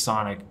 It's very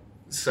Sonic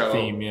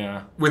theme,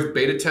 yeah. With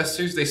beta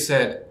testers, they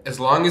said, as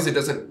long as it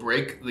doesn't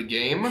break the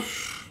game,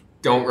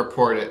 don't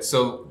report it.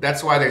 So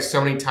that's why there's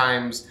so many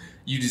times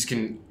you just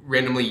can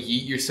randomly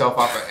yeet yourself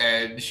off an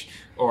edge,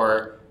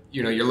 or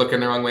you're looking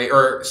the wrong way,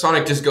 or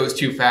Sonic just goes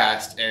too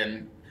fast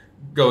and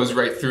goes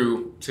right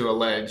through to a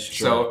ledge.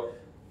 Sure.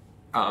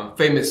 So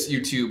famous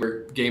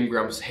YouTuber Game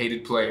Grumps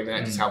hated playing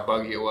that, just how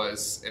buggy it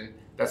was, and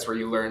that's where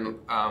you learn,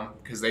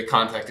 because they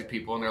contacted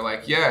people and they're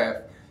like,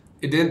 yeah,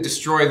 it didn't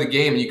destroy the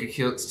game and you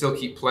could still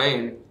keep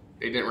playing.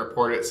 They didn't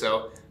report it,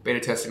 so beta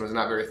testing was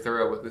not very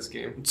thorough with this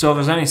game. So if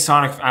there's any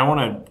Sonic, I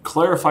want to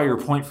clarify your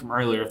point from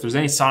earlier. If there's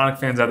any Sonic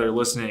fans out there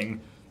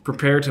listening,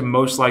 prepare to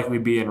most likely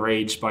be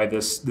enraged by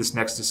this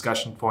next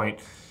discussion point.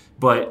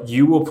 But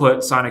you will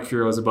put Sonic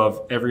Heroes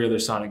above every other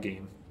Sonic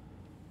game.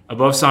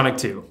 Above Sonic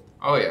 2.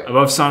 Oh, yeah.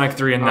 Above Sonic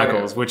 3 and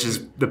Knuckles, yeah. which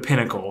is the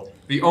pinnacle.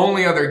 The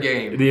only other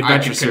game The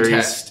Adventure I can series.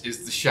 contest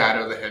is the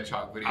Shadow the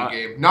Hedgehog video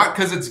game. Not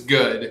because it's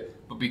good,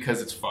 but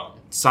because it's fun.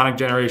 Sonic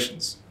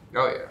Generations.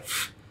 Oh, yeah.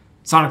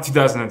 Sonic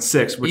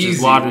 2006, which is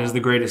Easy. lauded as the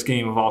greatest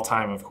game of all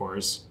time, of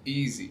course.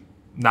 Easy.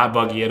 Not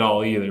buggy at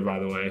all either, by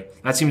the way.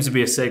 That seems to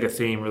be a Sega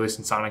theme,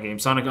 releasing Sonic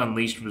games. Sonic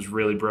Unleashed was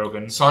really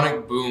broken.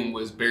 Sonic Boom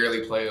was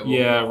barely playable.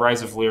 Yeah,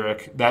 Rise of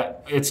Lyric.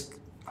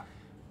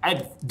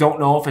 I don't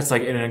know if it's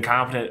like an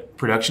incompetent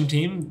production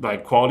team.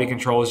 Like, quality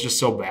control is just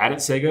so bad at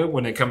Sega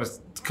when it comes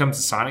to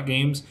Sonic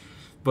games.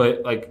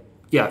 But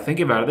think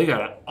about it. They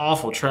got an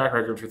awful track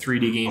record for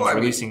 3D games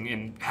releasing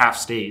in half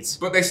states.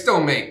 But they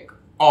still make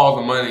all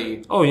the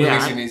money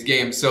releasing these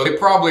games. So they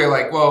probably are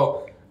like,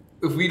 well,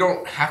 if we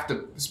don't have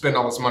to spend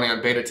all this money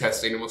on beta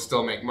testing and we'll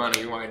still make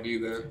money, why do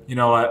that? You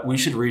know what? We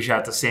should reach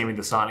out to Sammy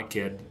the Sonic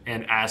Kid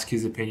and ask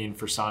his opinion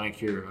for Sonic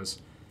Heroes,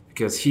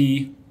 because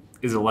he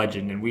is a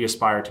legend and we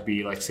aspire to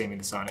be like Sammy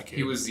the Sonic Kid.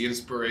 He was the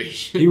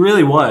inspiration. He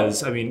really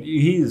was. I mean,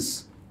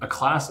 he's a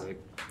classic.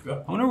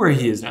 I wonder where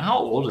he is now. How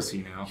old is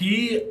he now?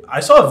 I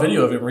saw a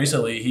video of him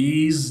recently.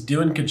 He's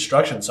doing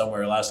construction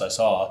somewhere last I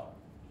saw.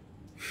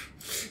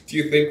 Do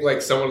you think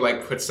like someone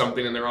like put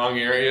something in the wrong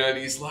area and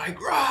he's like,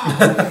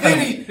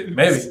 idiot?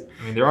 Maybe.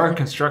 I mean, there are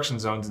construction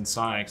zones in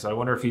Sonic, so I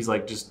wonder if he's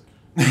like just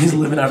He's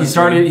living out he his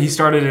started dream. he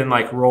started in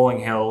like Rolling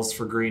Hills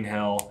for Green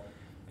Hill,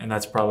 and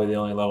that's probably the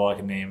only level I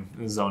can name,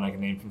 the zone I can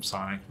name from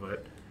Sonic.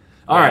 But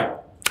all right,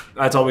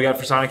 that's all we got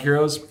for Sonic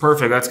Heroes.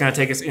 Perfect. That's going to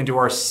take us into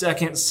our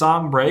second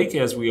song break,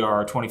 as we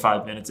are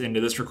 25 minutes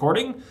into this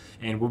recording,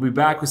 and we'll be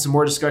back with some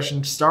more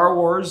discussion Star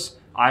Wars,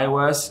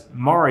 iOS,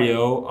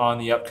 Mario on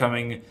the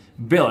upcoming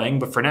billing.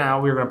 But for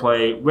now, we're going to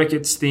play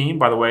Wicket's theme.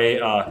 By the way,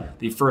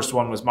 the first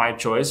one was my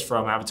choice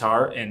from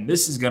Avatar, and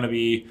this is going to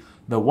be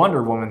the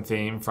Wonder Woman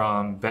theme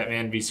from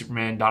Batman v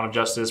Superman: Dawn of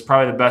Justice,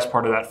 probably the best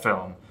part of that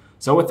film.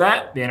 So with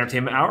that, the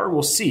Entertainment Hour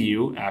will see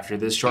you after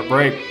this short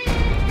break.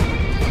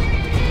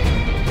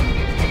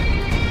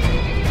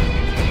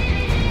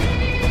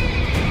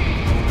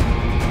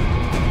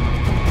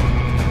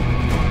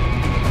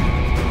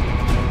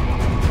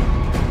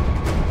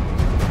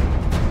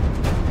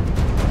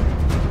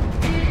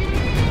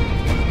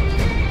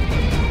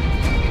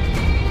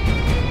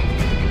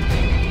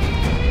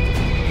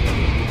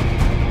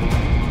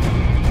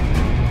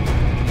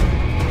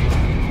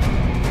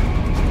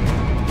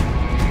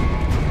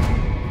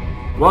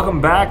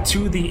 Welcome back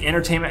to the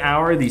Entertainment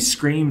Hour. The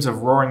screams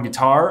of roaring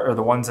guitar are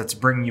the ones that's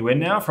bringing you in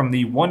now from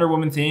the Wonder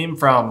Woman theme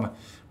from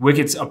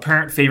Wicket's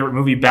apparent favorite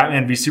movie,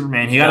 Batman v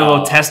Superman. He got a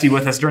little testy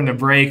with us during the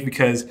break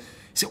because he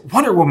said,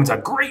 Wonder Woman's a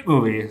great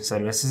movie. I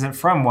said, this isn't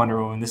from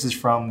Wonder Woman. This is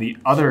from the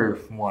other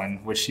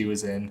one which she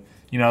was in.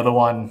 You know, the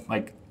one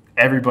like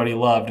everybody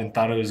loved and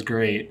thought it was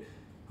great.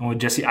 And with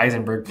Jesse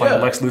Eisenberg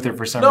playing Lex Luthor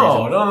for some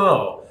reason.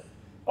 No.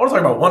 I want to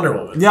talk about Wonder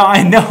Woman. Yeah,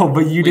 I know,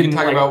 but you didn't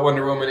talk like, about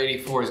Wonder Woman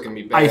 84 is going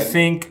to be bad.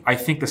 I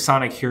think the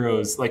Sonic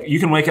Heroes, like, you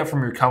can wake up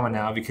from your coma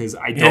now because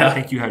I don't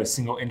think you had a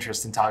single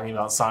interest in talking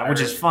about Sonic,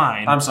 which is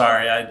fine. I'm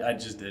sorry, I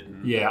just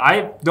didn't.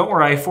 Yeah, don't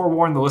worry, I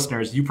forewarned the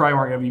listeners. You probably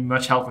weren't going to be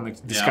much help in the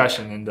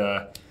discussion, and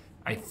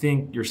I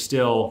think you're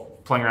still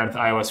playing around with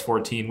iOS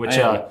 14, which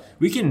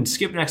we can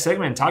skip next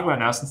segment and talk about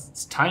now since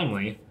it's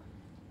timely.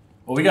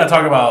 Well, we got to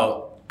talk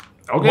about...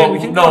 Okay, well, we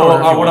can... No,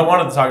 what I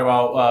wanted to talk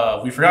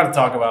about, we forgot to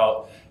talk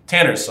about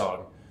Tanner's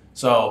song.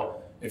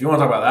 So, if you want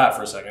to talk about that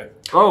for a second.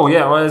 Oh,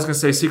 yeah. Well, I was going to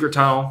say Secret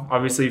Tunnel,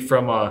 obviously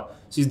from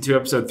Season 2,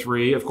 Episode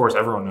 3. Of course,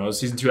 everyone knows.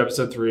 Season 2,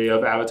 Episode 3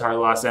 of Avatar: The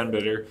Last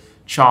Airbender.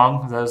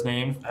 Chong, is that his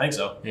name? I think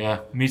so.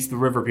 Yeah. Meets the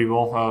River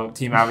People,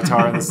 Team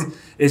Avatar.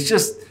 It's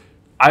just...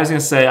 I was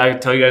going to say, I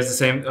tell you guys the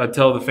same...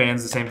 tell the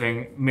fans the same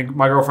thing.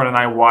 My girlfriend and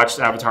I watched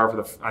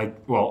Avatar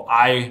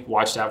I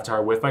watched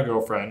Avatar with my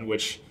girlfriend,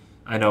 which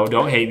I know,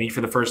 don't hate me,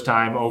 for the first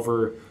time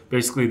over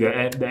basically the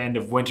end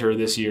of winter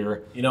this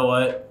year. You know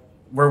what?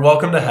 We're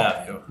welcome to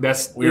have you.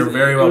 We're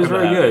very welcome. It was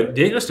very to good. have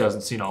Dave just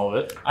hasn't seen all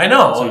of it. I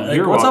know. So like,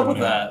 you're what's up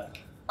welcome with to that?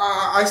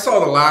 I saw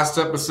the last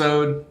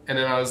episode, and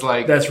then I was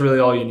like... That's really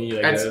all you need,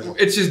 I guess.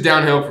 It's just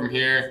downhill from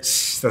here.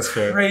 That's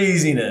fair.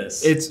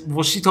 Craziness.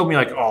 She told me,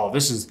 like,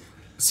 this is...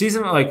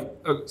 Season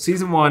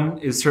 1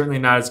 is certainly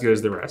not as good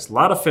as the rest. A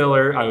lot of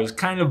filler. I was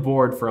kind of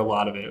bored for a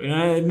lot of it. And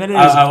I admit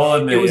I will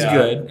admit it was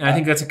good. And I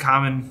think that's a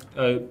common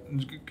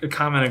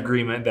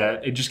agreement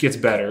that it just gets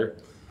better.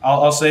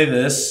 I'll say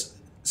this.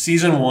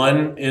 Season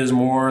 1 is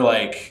more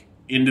like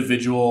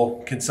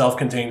individual,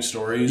 self-contained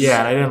stories. Yeah,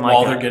 and I didn't like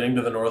while that. they're getting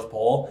to the North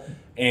Pole,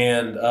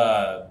 and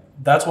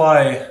that's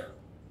why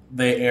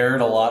they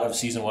aired a lot of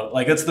season 1.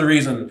 Like that's the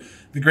reason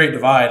The Great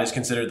Divide is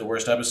considered the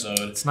worst episode.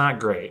 It's not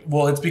great.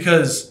 Well, it's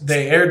because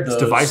they aired those.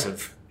 It's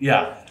divisive.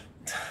 Yeah.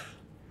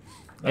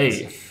 Hey,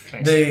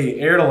 thanks. They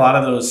aired a lot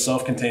of those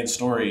self-contained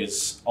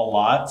stories a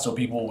lot, so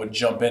people would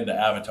jump into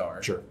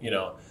Avatar. Sure.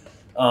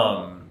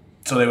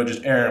 So they would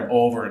just air them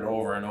over and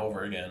over and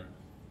over again.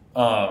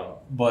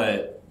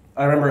 But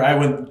I remember I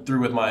went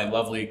through with my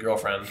lovely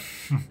girlfriend,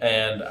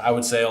 and I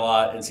would say a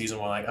lot in season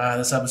 1, like,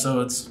 this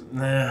episode's,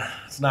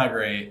 it's not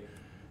great.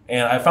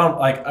 And I found,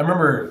 like, I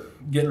remember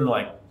getting,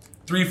 like,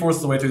 3/4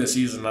 of the way through the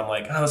season, and I'm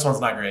like, this one's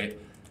not great.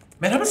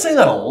 Man, I've been saying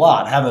that a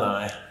lot, haven't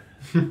I?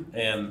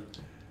 And...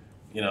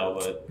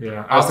 but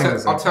Yeah,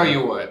 I'll tell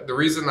you what. The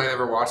reason I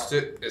never watched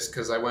it is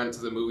because I went to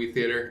the movie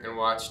theater and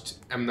watched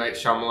M. Night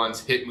Shyamalan's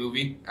hit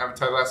movie,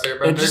 Avatar: The Last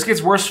Airbender. it just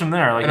gets worse from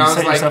there. Like, and you I was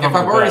set like, yourself if up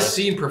I've for already bad.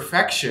 seen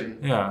perfection,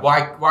 Yeah.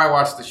 why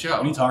watch the show?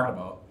 what are you talking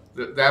about?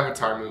 The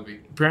Avatar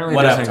movie. Apparently,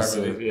 What it doesn't Avatar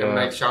exist. movie? Yeah. M.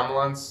 Night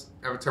Shyamalan's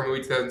Avatar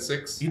movie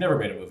 2006. He never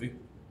made a movie.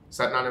 Is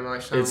that not M. Night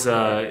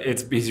Shyamalan?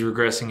 It's he's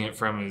regressing it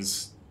from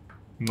his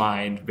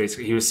mind.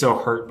 Basically, he was so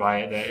hurt by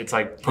it that it's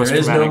like There is no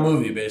post-traumatic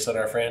movie based on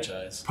our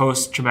franchise.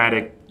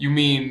 post-traumatic You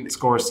mean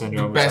score the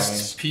syndrome. or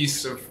best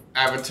piece of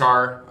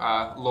Avatar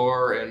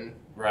lore and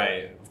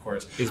Right, of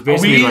course. It's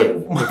basically like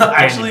the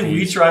Actually, companion we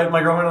piece. tried,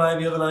 my girlfriend and I,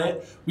 the other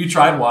night, we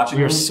tried watching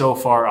We are them. so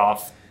far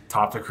off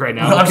topic right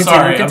now. I'm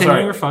Continue,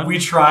 sorry. We're fun. We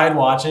tried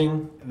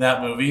watching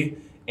that movie,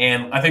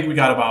 and I think we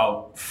got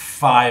about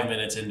 5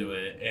 minutes into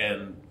it,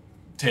 and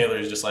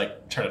Taylor's just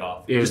like, turn it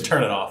off. Just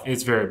turn it off.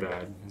 It's very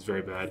bad. It's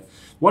very bad.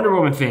 Wonder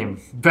Woman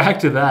theme. Back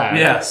to that.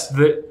 Yes.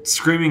 The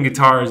screaming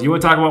guitars. You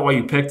want to talk about why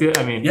you picked it?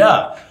 I mean,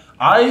 Yeah,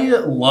 I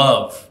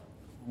love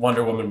the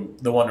Wonder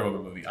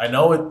Woman movie. I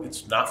know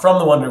it's not from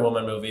the Wonder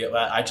Woman movie,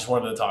 but I just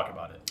wanted to talk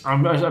about it.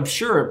 I'm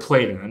sure it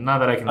played in it. Not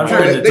that I can. I'm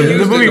sure it did. They The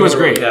used movie it was in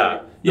great.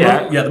 Yeah.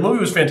 Yeah. The movie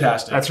was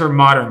fantastic. That's her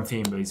modern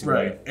theme, basically.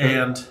 right.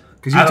 And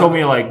Because you told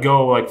me like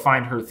go like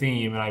find her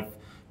theme, and I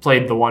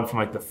played the one from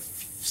like the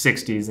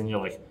 '60s, and you're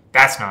like,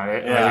 that's not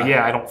it. And I was like,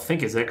 I don't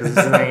think it's it because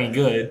it's not any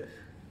good.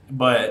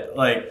 But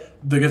like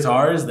the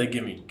guitars, they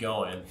get me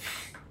going,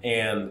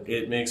 and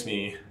it makes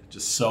me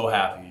just so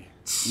happy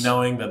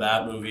knowing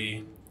that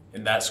movie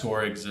and that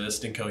score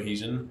exist in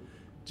cohesion.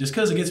 Just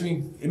because it gets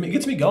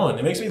me going.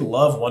 It makes me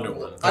love Wonder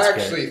Woman. I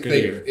That's actually good.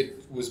 Good to think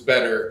it was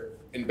better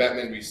in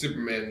Batman v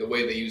Superman the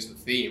way they used the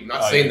theme.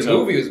 Not Oh, saying you the think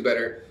so? movie was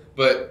better,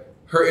 but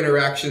her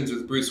interactions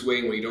with Bruce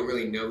Wayne when you don't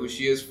really know who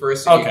she is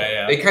first. So Okay,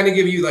 yeah. They kind of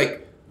give you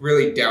like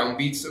really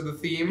downbeats of the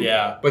theme.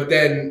 Yeah. But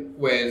then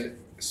when,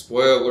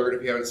 spoiler alert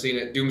if you haven't seen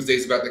it,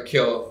 Doomsday's about to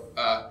kill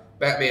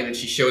Batman and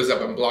she shows up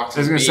and blocks I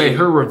was his gonna say beam.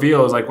 her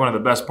reveal is like one of the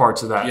best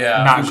parts of that.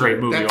 Yeah. Not great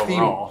movie that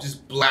overall. theme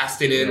just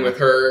blasting in Yeah. with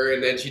her,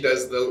 and then she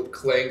does the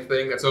clang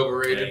thing that's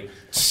overrated.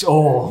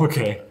 Oh,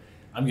 okay.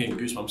 I'm getting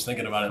goosebumps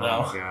thinking about it Oh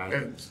now. my god.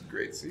 It's a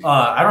great scene.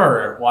 I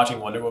remember watching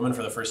Wonder Woman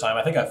for the first time.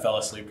 I think I fell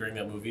asleep during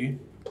that movie.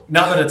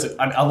 Not that it's...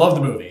 I love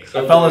the movie.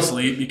 I fell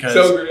asleep because...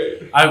 So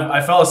great.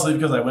 I fell asleep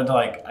because I went to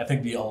I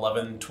think the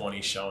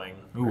 11:20 showing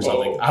or Ooh.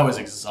 something. Whoa. I was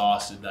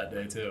exhausted that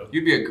day too.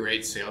 You'd be a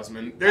great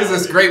salesman. There's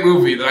this great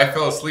movie that I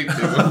fell asleep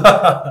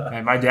to.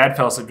 And my dad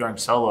fell asleep during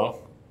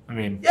Solo. I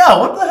mean, Yeah,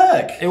 what the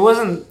heck? it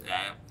wasn't.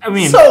 I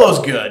mean, Solo's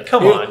good.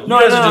 Come on. No,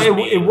 You guys are just it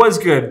mean. was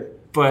good.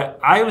 But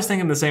I was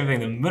thinking the same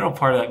thing. The middle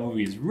part of that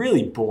movie is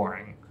really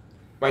boring.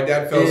 My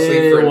dad fell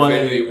asleep for It was-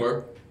 Infinity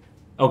War.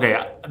 Okay,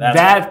 That's-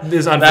 that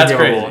is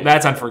unforgivable. crazy.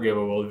 That's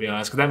unforgivable, to be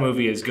honest, because that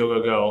movie is go,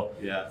 go, go.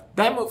 Yeah.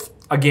 That move,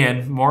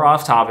 again, more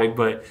off topic,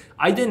 but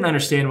I didn't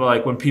understand why,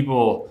 like, when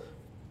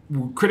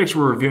critics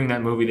were reviewing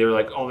that movie, they were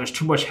like, oh, there's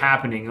too much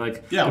happening.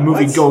 Like, Yeah, the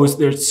movie what? goes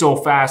there so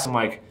fast. I'm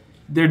like,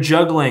 they're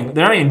juggling.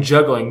 They're not even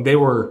juggling. They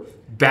were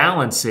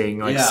balancing,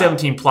 like, Yeah.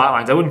 17 plot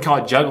lines. I wouldn't call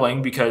it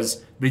juggling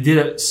because they did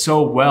it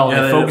so well. Yeah,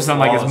 They they did focused it on,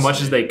 like, as flawlessly.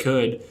 much as they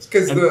could. It's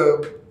because And-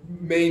 the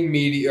main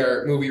media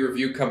or movie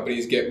review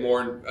companies get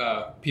more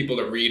people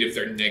to read if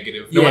they're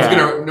negative. No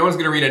one's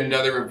gonna read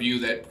another review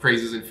that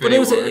praises But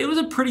Infinity War. it was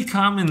a pretty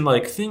common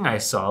like thing I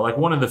saw. Like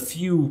one of the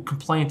few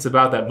complaints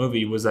about that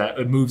movie was that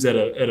it moves at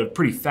a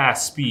pretty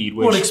fast speed.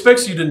 Which, Well, it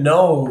expects you to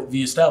know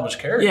the established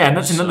characters. yeah, and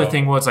that's another so-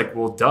 thing. Well, it's like,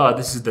 well, duh,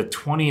 this is the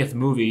 20th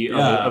movie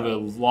Yeah. of a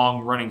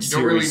long running you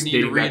don't really series need a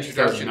dating back to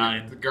reintroduction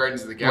 2009. to the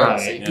Guardians of the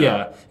Galaxy. Right?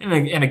 Yeah,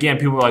 and again,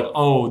 people were like,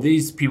 oh,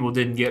 these people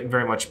didn't get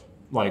very much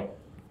like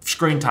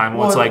screen time.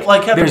 Well, it's Well, like,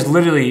 like Kevin- there's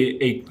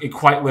literally a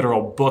quite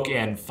literal book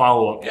and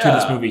follow up to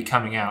this Yeah. movie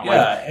coming out. Yeah,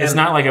 Like, it's and-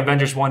 not like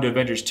Avengers 1 to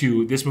Avengers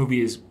 2. This movie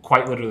is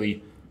quite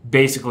literally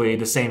basically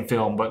the same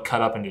film but cut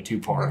up into two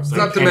parts. Not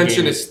Like, to Endgame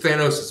mention is- it's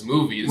Thanos'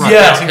 movie. It's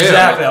Yes, about him.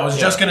 exactly. I was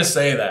just gonna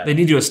say that. they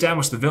need to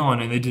establish the villain,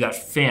 and they did that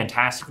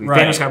fantastically.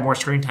 Right. Thanos got more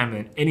screen time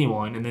than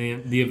anyone, and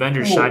then the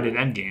Avengers Well- shined in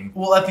Endgame.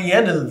 Well, at the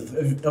end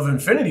of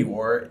Infinity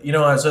War, you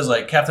know, it says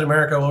like Captain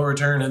America will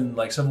return in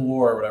like Civil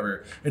War or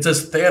whatever. It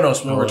says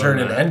Thanos will return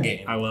in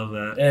Endgame, I love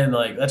that. and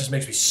like that just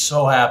makes me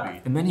so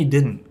happy. And then he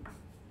didn't,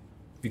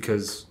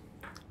 because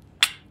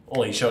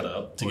Well, he showed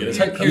up to get his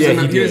head cut.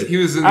 He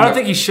was in I don't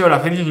think he showed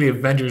up. I think the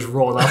Avengers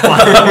rolled up on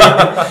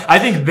him. I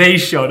think they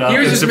showed up. He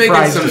was and just making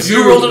surprised some him.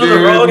 You rolled into the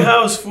dude. wrong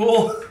house,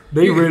 fool.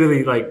 They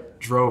really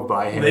drove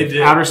by him. They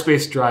did. Outer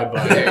space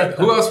drive-by. Yeah.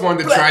 Who else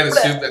wanted to try the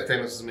soup that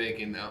Thanos was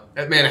making, though?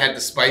 That man had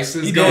the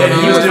spices He going did.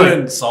 on. He was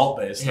doing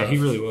salt-based Yeah, stuff. he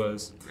really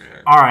was.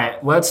 All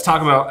right, let's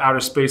talk about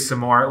outer space some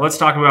more. Let's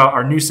talk about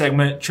our new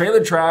segment,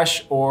 Trailer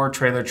Trash or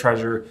Trailer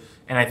Treasure.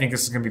 And I think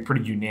this is going to be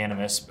pretty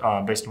unanimous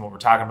based on what we're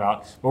talking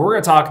about. But we're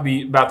going to talk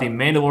about the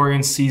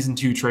Mandalorian Season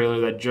 2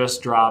 trailer that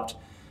just dropped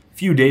a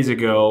few days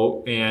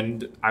ago.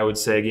 And I would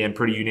say, again,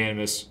 pretty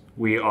unanimous.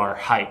 We are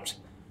hyped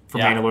for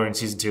Mandalorian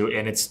Season 2.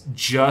 And it's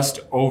just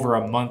over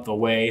a month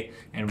away.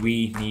 And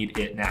we need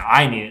it now.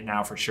 I need it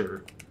now for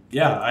sure.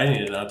 Yeah, I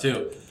need it now,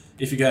 too.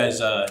 If you guys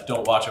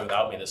don't watch it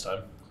without me this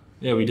time.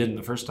 Yeah, we didn't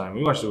the first time.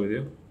 We watched it with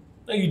you.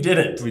 No, you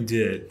didn't. We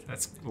did.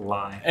 That's a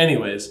lie.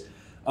 Anyways.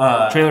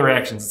 Trailer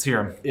reactions. Let's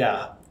hear them.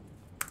 Yeah.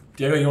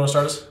 Diego, you want to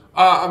start us?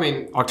 I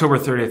mean, October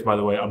 30th, by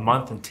the way. A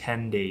month and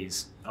 10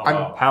 days. Oh,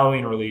 wow.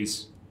 Halloween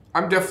release.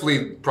 I'm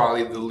definitely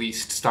probably the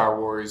least Star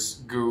Wars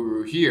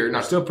guru here.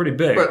 Not Still pretty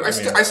big. but I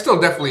still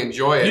definitely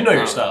enjoy it. You know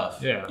your stuff.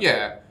 Yeah.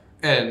 Yeah,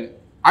 and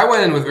I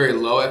went in with very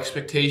low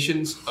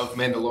expectations of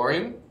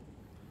Mandalorian.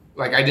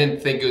 Like, I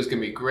didn't think it was going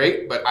to be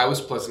great, but I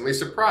was pleasantly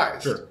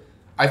surprised. Sure.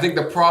 I think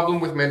the problem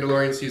with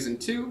Mandalorian Season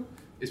 2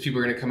 is people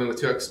are going to come in with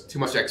too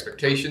much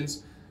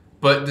expectations.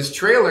 But this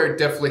trailer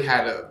definitely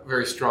had a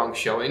very strong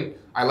showing.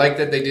 I like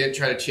that they didn't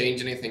try to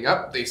change anything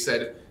up. They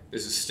said,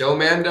 this is still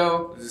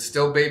Mando, this is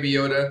still Baby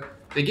Yoda.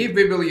 They gave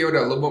Baby Yoda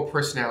a little more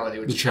personality,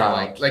 which The I child.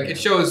 like. Like, it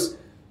shows,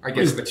 I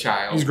guess, the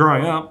child. He's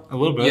growing up a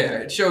little bit. Yeah,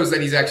 it shows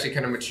that he's actually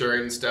kind of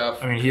maturing and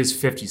stuff. I mean, he is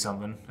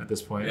 50-something at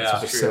this point. Yeah,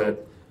 That's what they true.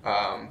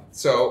 said.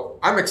 So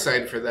I'm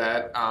excited for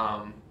that.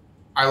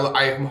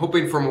 I'm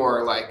hoping for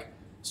more like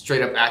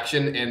straight up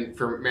action and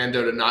for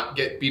Mando to not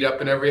get beat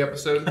up in every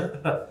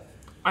episode.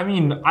 I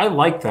mean, I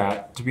like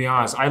that, to be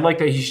honest. I like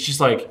that he's just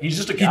like... He's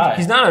just a guy.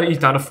 He's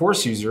not a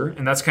Force user,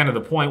 and that's kind of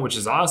the point, which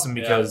is awesome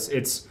because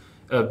it's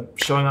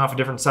showing off a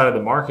different side of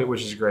the market,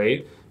 which is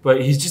great.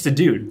 But he's just a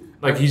dude.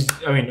 Like, he's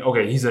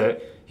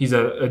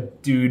a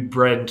dude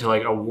bred into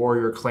like a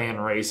warrior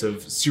clan race of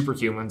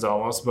superhumans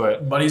almost,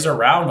 but But he's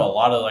around a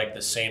lot of like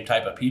the same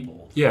type of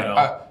people. Yeah. You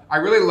know? I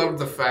really loved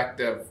the fact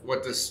of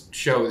what this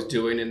show is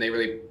doing, and they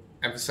really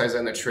emphasize that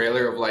in the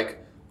trailer of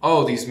like,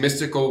 oh, these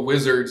mystical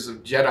wizards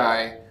of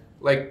Jedi.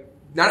 Like,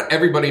 not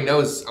everybody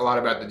knows a lot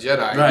about the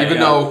Jedi, Right, even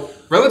yeah. though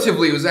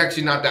relatively it was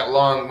actually not that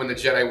long when the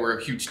Jedi were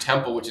a huge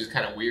temple, which is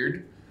kind of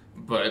weird.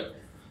 But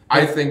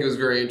I think it was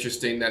very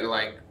interesting that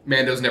like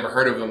Mando's never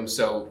heard of him,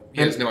 so he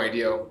has no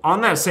idea.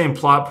 on that same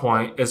plot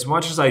point, as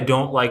much as I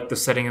don't like the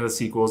setting of the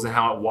sequels and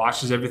how it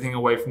washes everything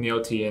away from the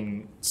OT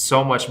and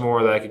so much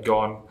more that I could go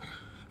on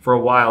for a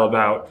while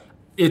about,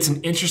 it's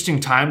an interesting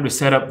time to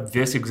set up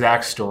this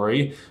exact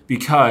story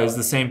because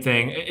the same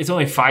thing, it's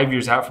only 5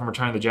 years out from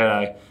Return of the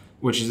Jedi,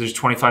 which is there's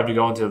 25 to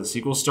go until the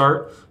sequels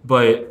start,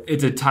 but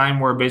it's a time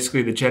where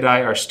basically the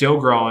Jedi are still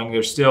growing.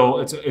 They're still,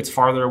 it's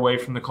farther away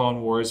from the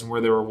Clone Wars and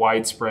where they were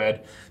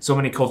widespread. So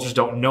many cultures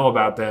don't know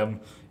about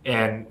them,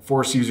 and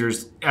Force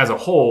users as a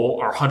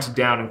whole are hunted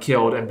down and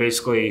killed and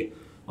basically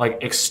like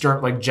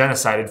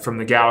genocided from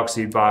the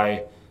galaxy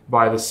by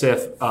the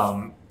Sith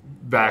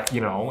back,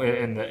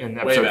 in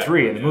episode back,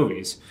 3 in the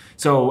movies.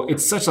 So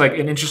it's such like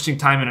an interesting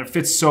time, and it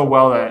fits so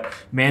well that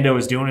Mando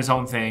is doing his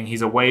own thing.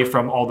 He's away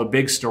from all the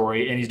big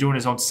story, and he's doing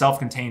his own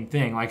self-contained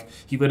thing. Like,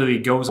 he literally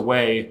goes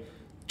away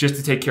just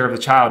to take care of the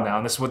child now,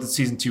 and this is what the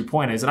season 2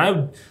 point is. And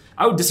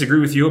I would disagree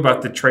with you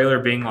about the trailer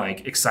being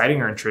like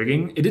exciting or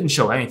intriguing. It didn't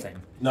show anything.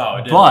 No,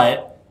 it didn't.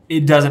 But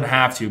it doesn't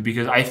have to,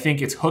 because I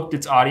think it's hooked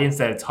its audience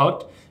that it's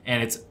hooked,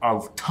 and it's a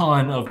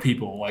ton of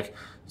people. Like,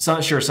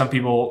 some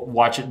people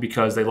watch it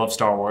because they love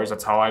Star Wars.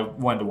 That's how I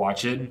wanted to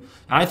watch it. And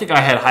I think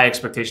I had high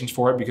expectations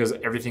for it because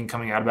everything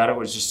coming out about it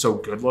was just so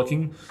good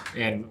looking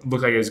and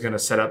looked like it was going to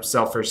set up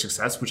itself for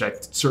success, which I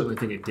certainly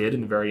think it did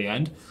in the very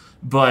end.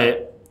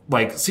 But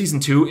like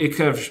season 2, it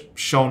could have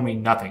shown me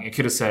nothing. It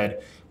could have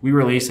said, we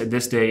release at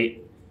this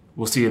date,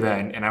 we'll see you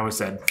then. And I would have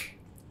said,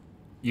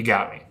 you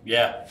got me.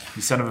 Yeah.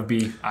 You son of a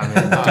bee. I'm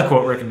in, to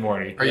quote Rick and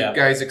Morty. Are you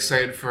guys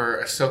excited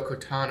for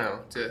Ahsoka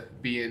Tano to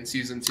be in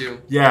season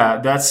 2? Yeah,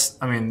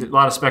 a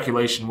lot of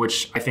speculation,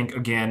 which I think,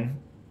 again,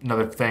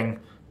 another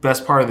thing,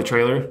 best part of the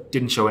trailer,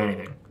 didn't show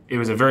anything. It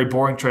was a very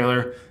boring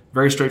trailer,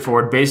 very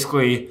straightforward.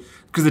 Basically,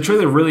 because the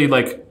trailer really,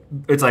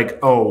 it's like,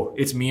 oh,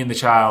 it's me and the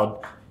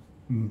child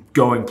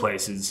going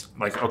places.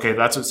 Like, okay,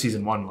 that's what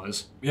season 1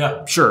 was.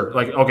 Yeah. Sure.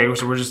 Like, okay,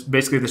 so we're just,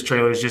 basically this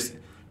trailer is just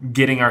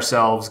getting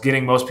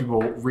most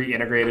people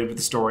reintegrated with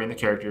the story and the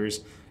characters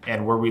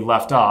and where we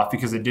left off,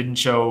 because it didn't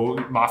show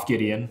Moff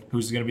Gideon,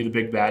 who's going to be the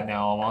big bad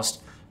now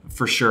almost,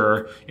 for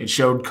sure. It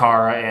showed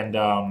Cara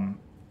and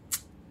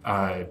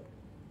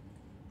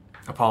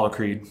Apollo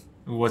Creed.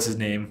 What's his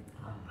name?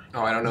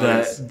 Oh, I don't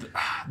know.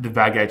 The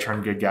bad guy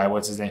turned good guy.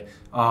 What's his name?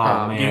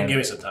 Oh, man. Give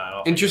me some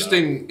time.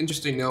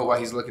 Interesting note while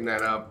he's looking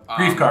that up.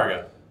 Grief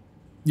Karga.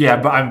 Yeah,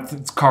 but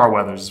it's Carl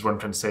Weathers is what I'm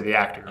trying to say, the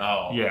actor.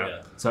 Oh,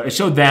 yeah. So it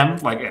showed them,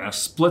 like, in a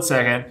split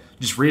second,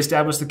 just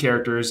reestablished the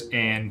characters,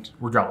 and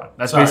we're going.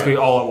 That's Sorry. basically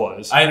all it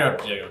was. I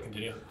interrupted you.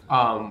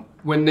 Continue.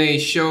 When they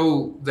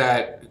show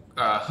that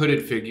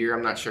hooded figure,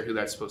 I'm not sure who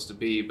that's supposed to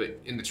be, but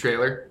in the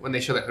trailer, when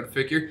they show that hooded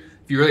figure,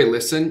 if you really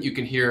listen, you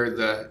can hear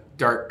the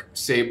dark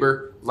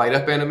saber light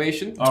up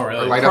animation. Oh,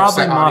 really? Or light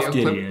Probably up Moff audio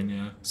clip. Gideon,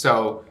 yeah.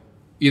 So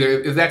either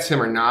if that's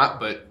him or not,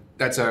 but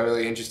that's a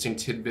really interesting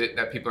tidbit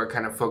that people are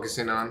kind of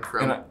focusing on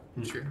from.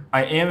 Sure.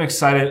 I am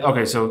excited.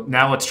 Okay, so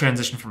now let's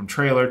transition from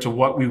trailer to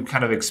what we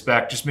kind of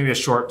expect, just maybe a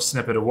short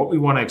snippet of what we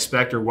want to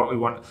expect or what we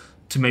want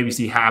to maybe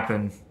see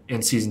happen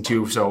in season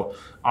 2. So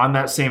on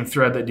that same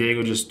thread that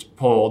Diego just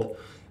pulled,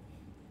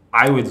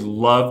 I would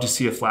love to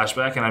see a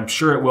flashback, and I'm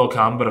sure it will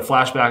come, but a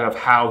flashback of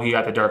how he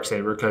got the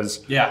Darksaber,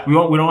 because we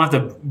don't have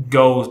to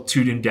go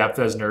too in depth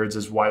as nerds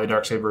as why the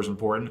Darksaber is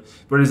important,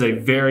 but it is a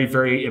very,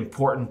 very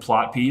important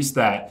plot piece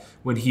that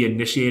when he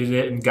initiated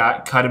it and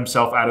cut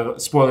himself out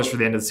of spoilers for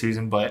the end of the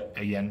season, but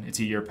again, it's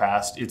a year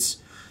past. You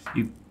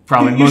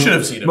should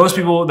have seen it. Most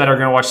people that are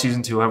going to watch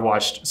season 2 have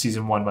watched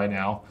season 1 by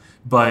now,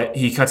 but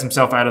he cuts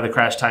himself out of the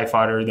crashed TIE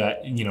fighter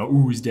that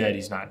he's dead.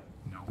 He's not.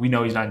 We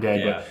know he's not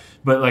dead,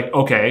 but like,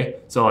 okay,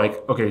 so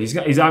like, okay,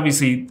 he's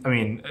obviously, I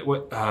mean,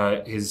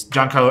 his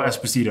Giancarlo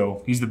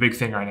Esposito, he's the big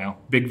thing right now,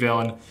 big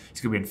villain.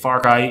 He's gonna be in Far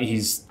Cry.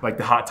 He's like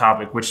the hot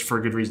topic, which for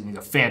a good reason. He's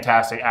a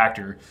fantastic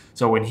actor.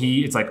 So when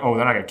it's like, oh,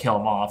 they're not gonna kill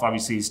him off.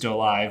 Obviously, he's still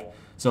alive.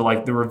 So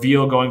like the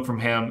reveal going from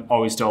him,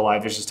 oh, he's still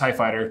alive. There's his TIE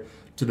fighter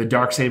to the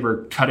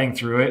Darksaber cutting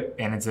through it,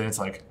 and it's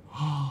like.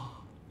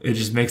 It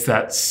just makes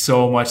that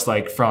so much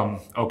like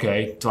from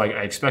okay to like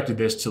I expected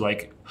this to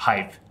like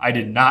hype. I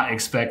did not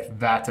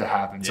expect that to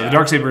happen. So the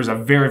Darksaber is a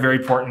very, very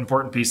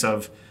important piece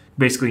of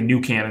basically new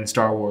canon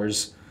Star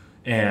Wars,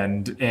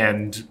 and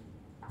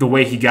the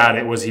way he got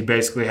it was he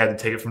basically had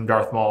to take it from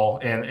Darth Maul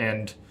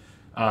and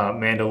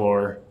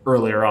Mandalore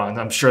earlier on.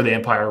 I'm sure the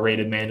Empire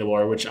raided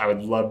Mandalore, which I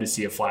would love to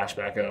see a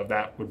flashback of.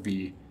 That would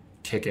be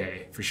kick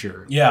A for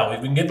sure. Yeah,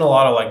 we've been getting a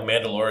lot of like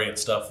Mandalorian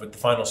stuff with the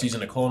final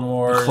season of Clone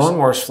Wars. The Clone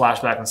Wars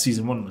flashback in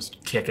season 1 was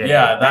kick A.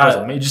 Yeah, that was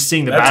amazing. Just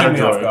seeing the battle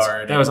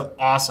droids. That was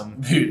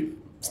awesome. Dude,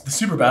 the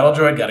super battle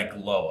droid got a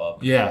glow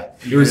up. Yeah,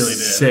 it was really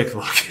sick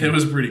looking. It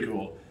was pretty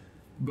cool.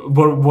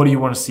 But what do you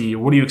want to see?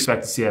 What do you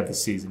expect to see out of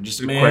this season? Just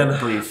a quick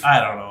brief.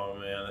 I don't know,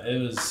 man.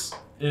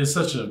 It was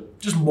such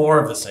just more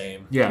of the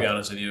same. Yeah. To be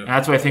honest with you. And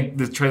that's what I think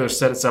the trailer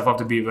set itself up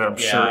to be. But I'm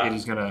sure it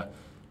is gonna.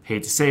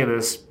 Hate to say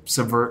this,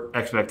 subvert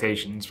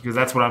expectations, because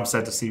that's what I'm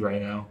set to see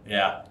right now.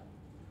 Yeah.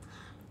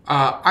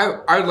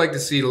 I would like to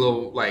see a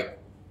little, like,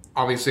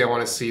 obviously I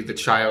want to see the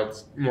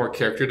child's more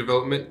character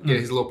development, get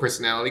his little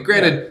personality.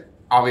 Granted,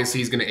 obviously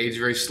he's going to age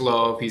very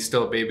slow if he's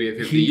still a baby at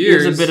 50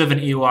 years. He is a bit of an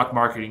Ewok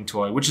marketing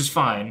toy, which is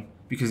fine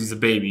because he's a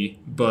baby,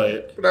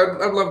 but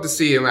I'd love to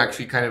see him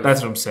actually kind of...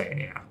 That's what I'm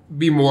saying, yeah.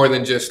 Be more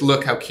than just,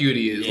 look how cute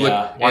he is.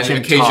 Yeah. Watch an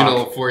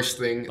occasional Force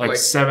thing. Like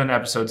 7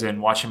 episodes in,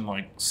 watch him,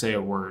 like, say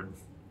a word.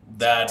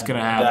 That's going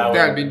to happen.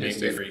 That'd be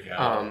interesting.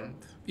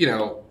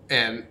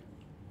 And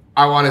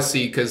I want to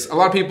see, because a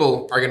lot of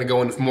people are going to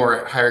go in with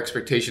more higher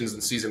expectations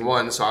than season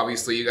 1, so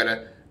obviously you got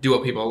to do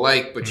what people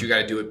like, but you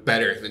got to do it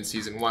better than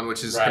season 1,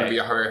 which is going to be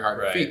a very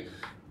hard feat.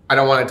 I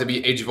don't want it to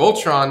be Age of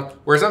Ultron,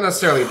 where it's not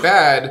necessarily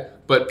bad,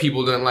 but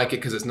people didn't like it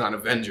because it's not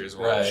Avengers.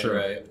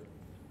 Right.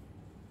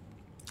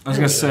 I was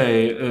going to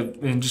say,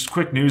 in just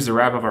quick news to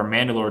wrap up our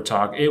Mandalore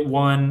talk, it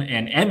won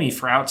an Emmy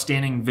for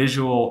outstanding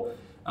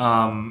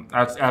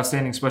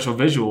special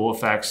visual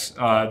effects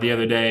the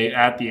other day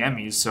at the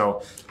Emmys.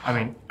 So, I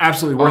mean,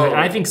 absolutely worth it.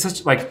 And I think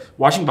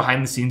watching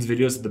behind the scenes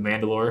videos of the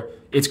Mandalore,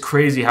 it's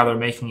crazy how they're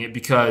making it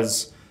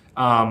because,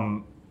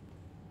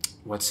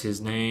 what's his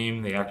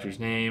name? The actor's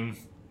name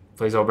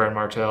plays Oberyn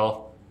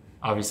Martell.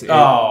 Obviously.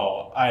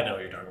 Oh, I know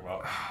what you're talking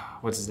about.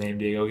 What's his name,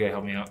 Diego? Okay,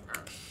 help me out.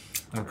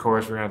 Of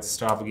course, we're gonna have to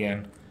stop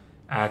again.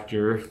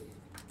 Actor.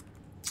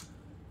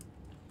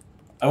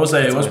 I will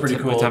say it was pretty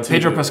cool.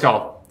 Pedro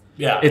Pascal.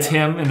 Yeah, it's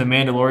him in the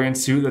Mandalorian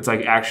suit. That's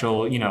like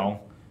actual,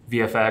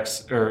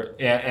 VFX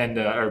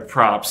or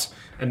props,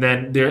 and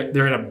then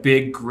they're in a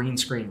big green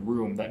screen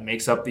room that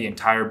makes up the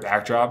entire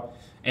backdrop,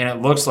 and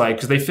it looks like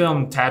because they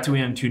filmed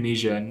Tatooine and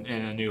Tunisia in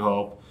A New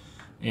Hope,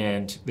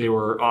 and they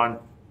were on.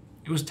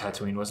 It was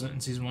Tatooine, wasn't it, in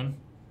season 1?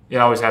 It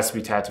always has to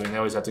be Tatooine. They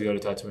always have to go to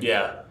Tatooine.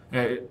 Yeah,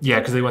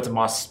 because they went to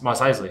Mos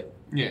Eisley.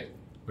 Yeah,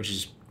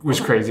 which was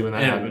crazy when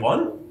that happened.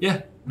 One?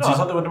 Yeah. No, I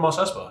thought they went to Mos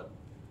Espa.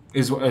 I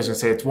was gonna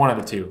say it's one of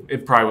the two.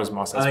 It probably was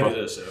Mos Espa. I think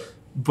it is too.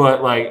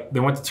 But like they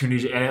went to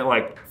Tunisia and it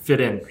like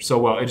fit in so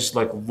well. It just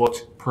like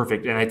looked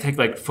perfect. And I take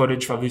like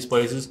footage from these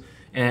places,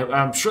 and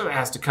I'm sure that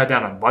has to cut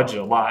down on budget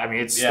a lot. I mean,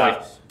 it's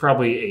like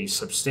probably a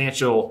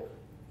substantial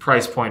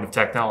price point of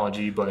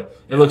technology, but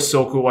it looks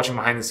so cool watching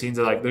behind the scenes.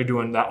 They're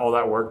doing all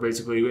that work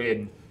basically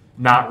in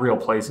not real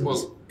places.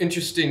 Well,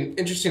 interesting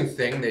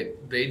thing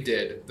that they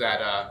did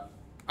that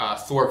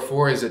Thor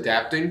 4 is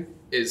adapting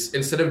is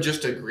instead of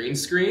just a green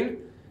screen,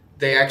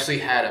 they actually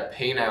had a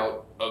paint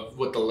out of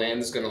what the land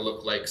is going to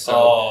look like.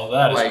 So,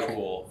 that is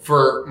cool.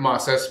 For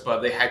Mos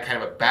Espa, they had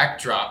kind of a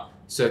backdrop.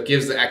 So it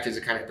gives the actors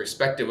a kind of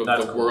perspective of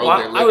That's the cool. world Well,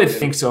 they're living I would in.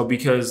 think so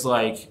because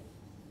like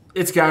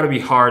it's got to be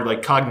hard,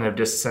 like cognitive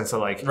distance, of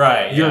like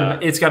Right, yeah.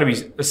 It's got to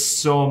be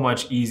so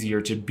much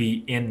easier to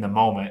be in the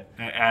moment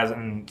as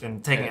and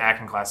taking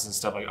acting classes and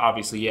stuff. Like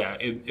obviously, yeah,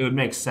 it would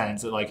make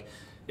sense that like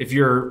if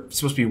you're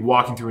supposed to be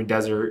walking through a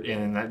desert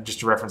and that, just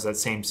to reference that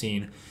same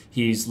scene,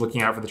 he's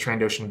looking out for the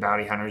Trandoshan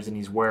bounty hunters and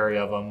he's wary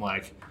of them.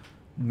 Like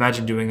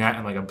imagine doing that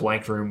in like a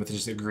blank room with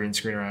just a green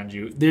screen around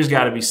you. There's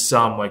got to be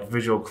some like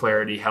visual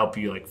clarity help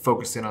you like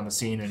focus in on the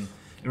scene and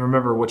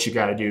remember what you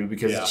got to do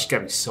because it's just got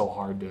to be so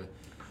hard to.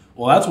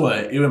 Well, that's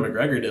what Ewan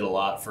McGregor did a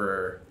lot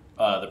for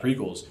the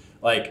prequels.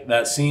 Like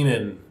that scene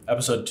in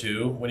episode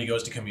 2 when he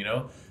goes to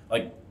Camino,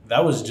 like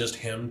that was just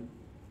him,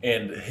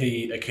 and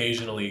he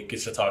occasionally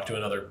gets to talk to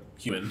another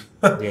human.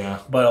 Yeah.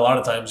 But a lot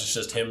of times it's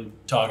just him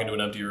talking to an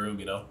empty room,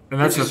 And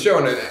That's that's just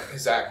showing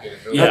his acting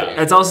ability.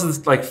 Yeah. It's also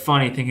like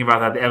funny thinking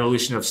about that, the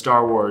evolution of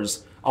Star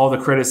Wars, all the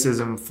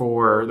criticism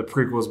for the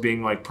prequels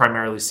being like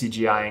primarily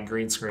CGI and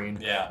green screen.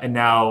 Yeah. And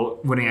now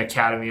winning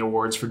Academy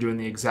Awards for doing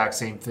the exact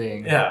same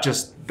thing. Yeah.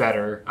 Just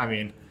better. I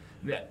mean,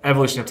 the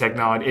evolution of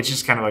technology, it's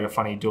just kind of like a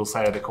funny dual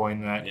side of the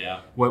coin that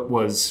what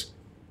was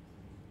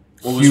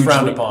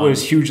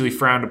hugely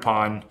frowned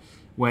upon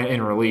when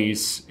in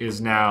release is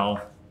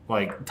now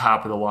like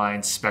top of the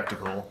line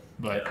spectacle.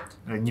 But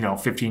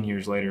 15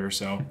 years later or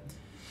so.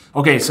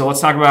 Okay, so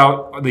let's talk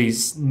about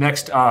these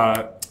next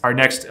our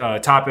next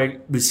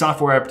topic. The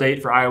software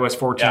update for iOS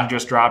 14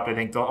 just dropped, I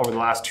think, over the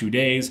last 2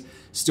 days.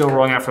 Still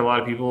rolling out for a lot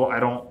of people.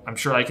 I'm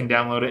sure I can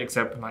download it,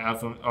 except my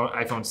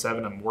iPhone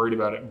 7. I'm worried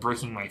about it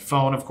breaking my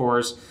phone, of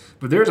course.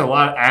 But there's a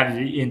lot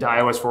added into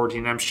iOS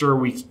 14. I'm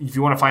sure if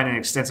you want to find an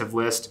extensive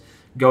list,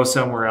 go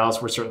somewhere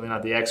else. We're certainly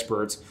not the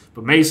experts.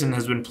 But Mason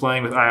has been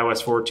playing with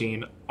iOS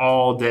 14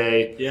 all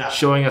day,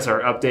 showing us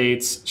our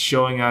updates,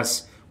 showing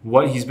us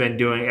what he's been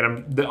doing.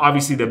 And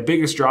obviously the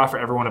biggest draw for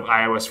everyone of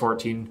iOS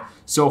 14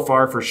 so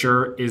far for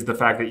sure is the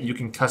fact that you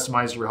can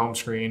customize your home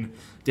screen,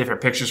 different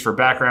pictures for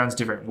backgrounds,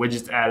 different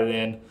widgets added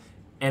in.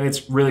 And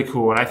it's really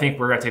cool. And I think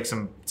we're going to take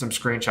some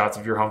screenshots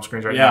of your home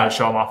screens right now and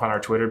show them off on our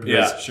Twitter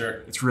because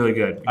it's really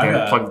good.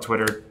 Again, plug the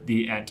Twitter,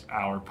 the Ent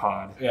Hour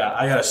Pod. Yeah,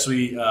 I got a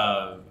sweet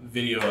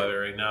video of it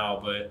right now,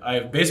 but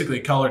I've basically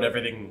colored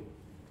everything.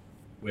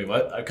 Wait,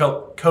 what? I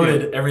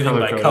coded everything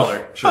by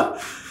color. Sure.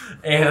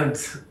 And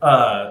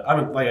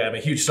I'm a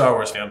huge Star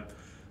Wars fan.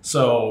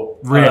 So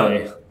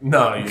really,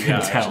 no, you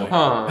can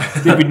tell.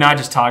 Did we not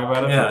just talk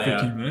about it for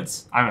 15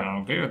 minutes?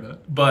 I'm okay with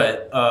that.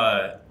 But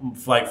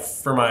like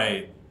for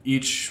my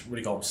each what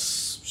do you call them,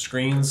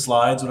 screens,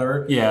 slides,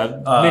 whatever. Yeah,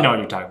 they know what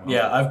you're talking about.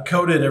 Yeah, I've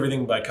coded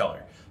everything by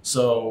color.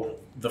 So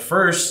the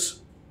first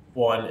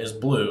one is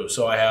blue.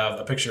 So I have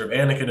a picture of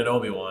Anakin and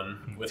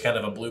Obi-Wan with kind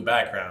of a blue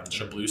background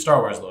and a blue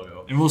Star Wars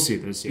logo. And we'll see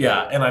this.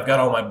 Yeah, and I've got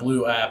all my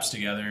blue apps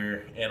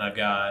together, and I've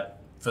got,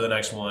 for the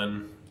next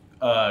one,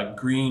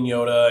 green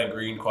Yoda and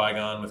green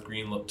Qui-Gon with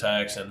green lip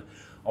text and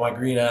all my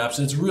green apps.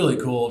 It's really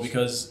cool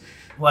because,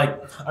 like,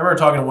 I remember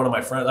talking to one of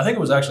my friends. I think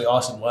it was actually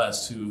Austin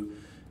West who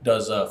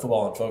does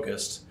Football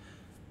Unfocused.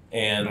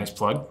 And nice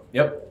plug.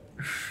 Yep.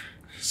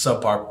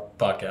 Subpar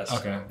podcast.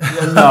 Okay.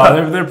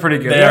 No, they're pretty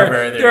good.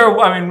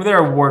 They're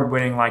award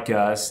winning like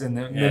us, and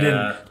they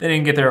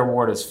didn't get their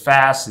award as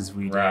fast as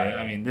we did. Right.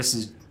 I mean,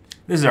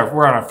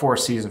 we're on our 4th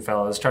season,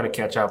 fellas. Let's try to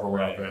catch up a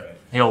little bit. Right.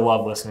 He'll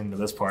love listening to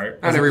this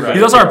part. Not everybody.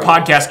 He's also our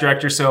podcast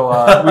director, so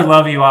we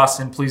love you,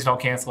 Austin. Please don't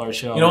cancel our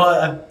show. You know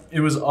what? It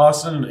was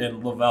Austin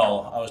and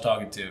Lavelle I was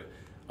talking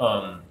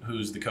to,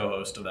 who's the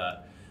co-host of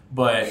that.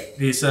 But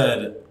he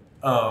said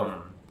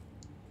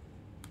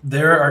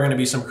there are going to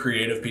be some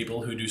creative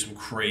people who do some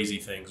crazy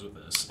things with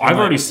this. I've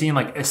already seen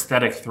like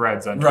aesthetic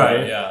threads on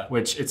Twitter, Right,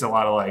 which it's a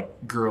lot of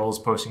like girls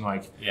posting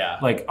like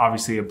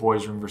obviously a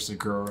boys' room versus a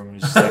girl room.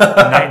 It's just like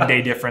a night and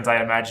day difference.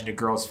 I imagine a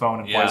girl's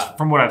phone and boys,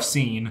 from what I've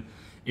seen,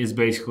 is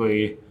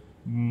basically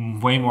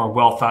way more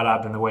well thought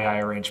out than the way I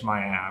arrange my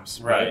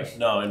apps. Right.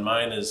 No, and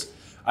mine is.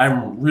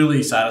 I'm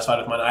really satisfied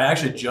with mine. I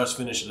actually just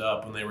finished it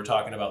up when they were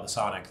talking about the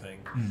Sonic thing.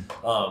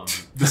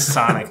 The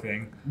Sonic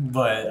thing,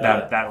 but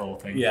that little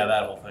thing. Yeah,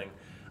 that whole thing.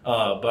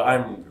 But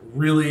I'm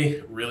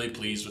really, really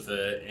pleased with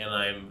it,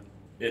 and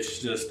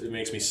it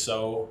makes me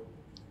so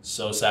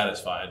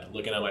satisfied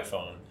looking at my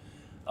phone.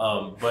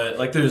 But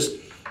like, there's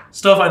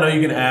stuff I know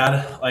you can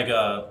add, like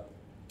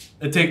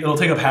it'll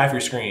take up half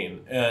your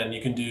screen, and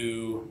you can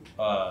do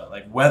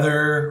like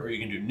weather, or you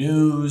can do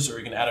news, or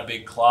you can add a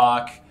big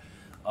clock.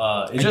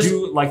 I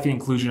do like the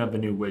inclusion of the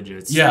new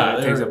widgets. Yeah,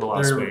 it takes up a lot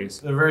of space.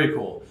 They're very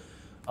cool.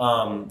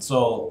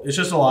 So it's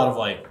just a lot of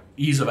like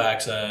ease of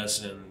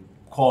access and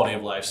quality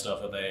of life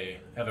stuff that they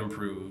have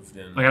improved.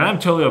 And I'm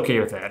totally okay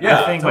with that.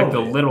 Yeah, I think totally.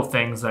 like the little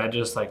things that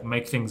just like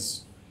make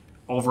things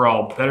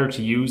overall better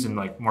to use and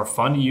like more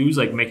fun to use,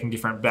 like making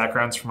different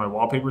backgrounds for my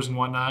wallpapers and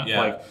whatnot.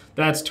 Yeah. Like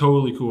that's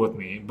totally cool with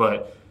me.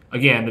 But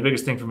again, the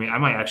biggest thing for me, I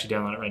might actually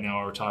download it right now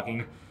while we're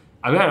talking.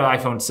 I've got an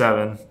iPhone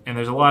 7, and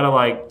there's a lot of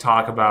like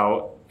talk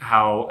about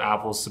how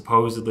Apple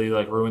supposedly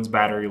like ruins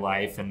battery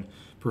life and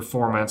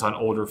performance on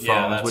older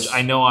phones, which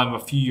I know I'm a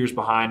few years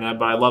behind,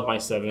 but I love my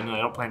 7 and I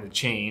don't plan to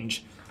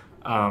change.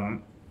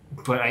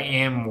 but I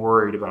am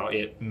worried about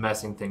it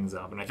messing things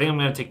up. And I think I'm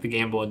going to take the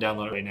gamble and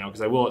download it right now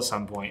because I will at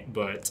some point,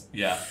 but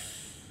Yeah.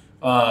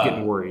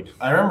 getting worried.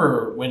 I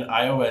remember when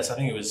iOS, I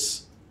think it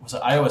was it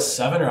iOS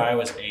 7 or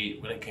iOS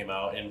 8 when it came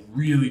out and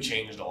really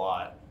changed a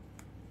lot.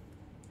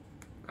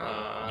 You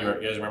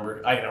guys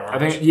remember? I don't remember. I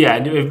think, yeah,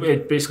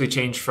 it basically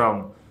changed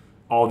from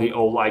all the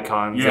old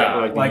icons. Yeah,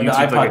 that, like the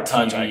YouTube, iPod a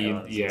Touch TV,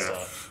 icons yeah. and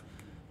stuff.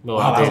 A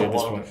little Wow, that was outdated at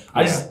this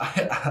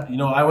long.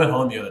 point. I went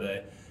home the other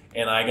day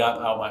and I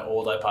got out my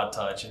old iPod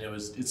Touch and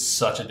it's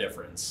such a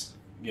difference.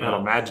 You know?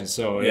 I'd imagine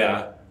so,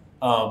 Yeah.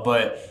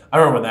 But I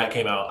remember when that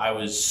came out, I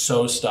was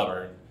so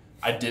stubborn.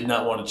 I did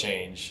not want to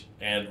change.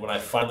 And when I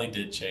finally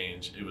did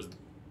change, it was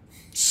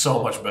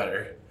so much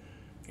better.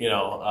 You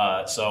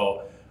know,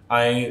 so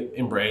I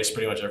embrace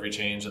pretty much every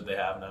change that they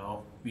have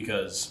now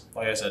because,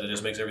 like I said, it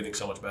just makes everything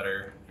so much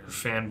better.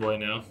 Fanboy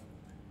now.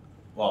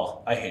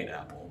 Well, I hate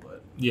Apple,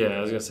 but Yeah,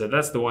 I was going to say,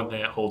 that's the one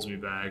thing that holds me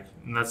back.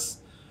 And I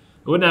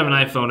wouldn't have an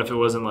iPhone if it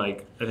wasn't,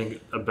 like, I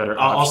think a better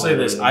option. I'll say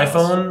this. than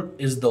everything else. iPhone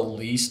is the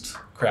least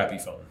crappy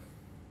phone.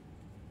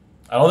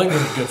 I don't think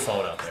there's a good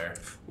phone out there.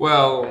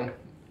 Well,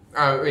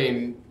 I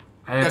mean,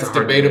 I think it's that's a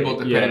hard debatable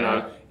debate. depending Yeah.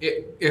 on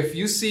if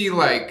you see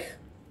like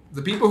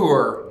the people who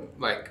are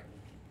like,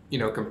 you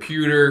know,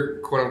 computer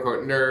quote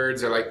unquote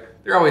nerds are like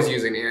they're always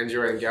using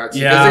Android and Galaxy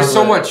because Yeah, there's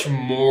so but- much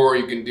more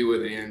you can do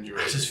with Android.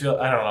 I just feel,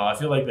 I don't know. I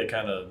feel like they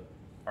kind of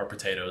are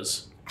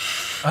potatoes.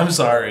 I'm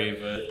sorry,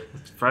 but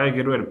It's probably a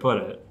good way to put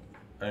it.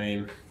 I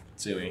mean,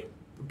 sue me.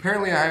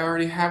 Apparently, I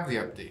already have the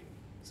update.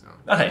 So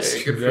Nice.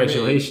 yeah, good for me.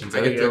 Congratulations. I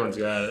I think get everyone's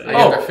to, got it. I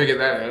get to figure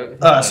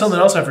that out. Something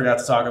else I forgot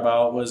to talk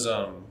about was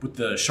with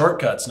the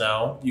shortcuts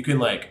now, you can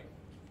like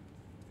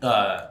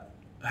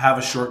have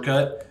a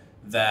shortcut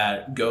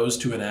that goes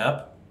to an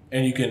app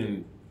and you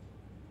can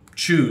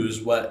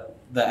choose what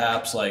the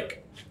app's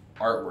like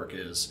artwork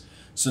is.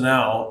 So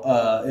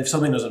now if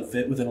something doesn't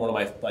fit within one of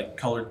my like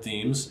colored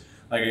themes,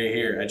 like right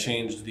here, I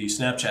changed the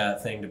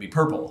Snapchat thing to be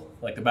purple,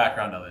 like the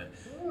background of it.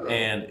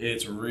 And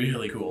it's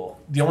really cool.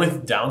 The only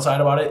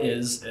downside about it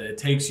is it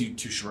takes you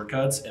to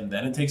shortcuts and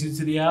then it takes you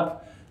to the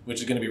app,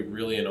 which is going to be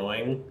really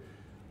annoying.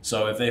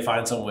 So if they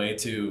find some way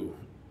to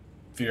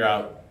figure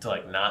out to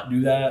like not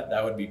do that,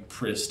 that would be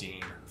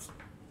pristine.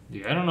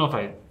 Yeah, I don't know if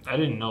I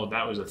didn't know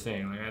that was a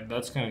thing. Like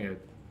that's kind of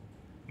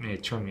may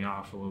turn me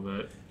off a little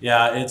bit.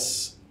 Yeah,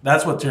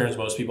 that's what turns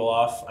most people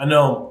off. I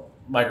know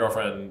my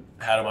girlfriend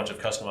had a bunch of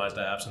customized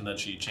apps and then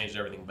she changed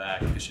everything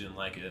back because she didn't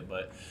like it.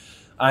 But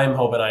I'm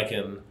hoping I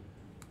can,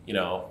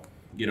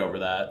 get over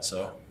that.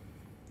 So.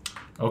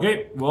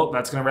 Okay, well,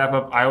 that's going to wrap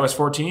up iOS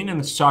 14, and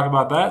let's talk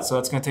about that. So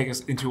that's going to take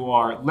us into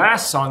our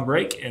last song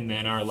break and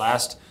then our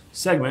last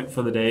segment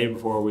for the day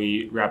before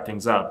we wrap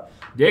things up.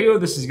 Diego,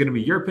 this is going to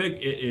be your pick.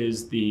 It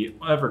is the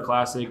ever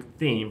classic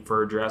theme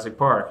for Jurassic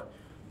Park.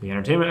 The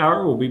Entertainment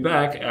Hour will be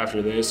back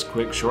after this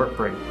quick short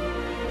break.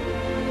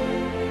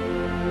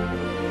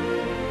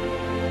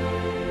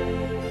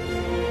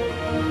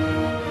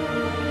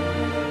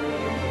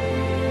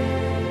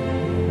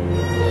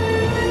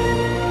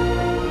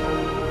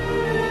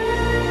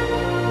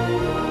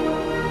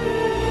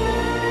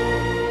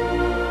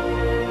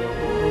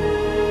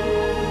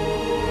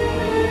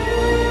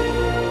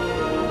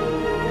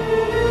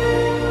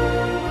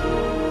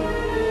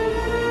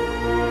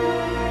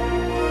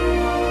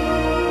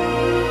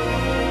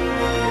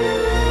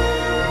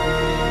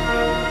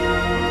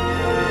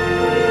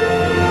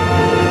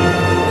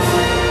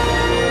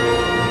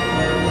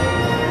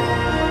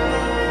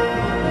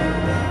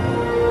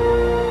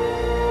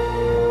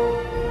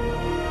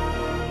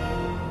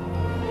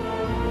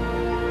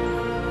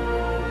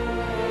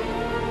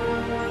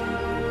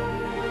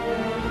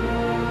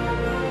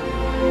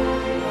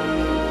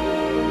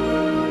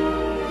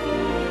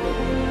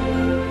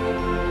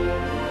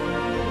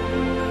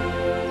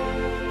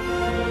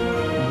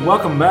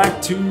 Welcome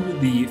back to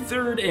the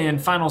third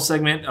and final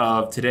segment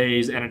of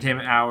today's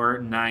Entertainment Hour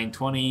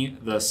 920,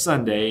 the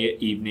Sunday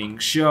evening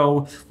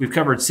show. We've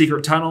covered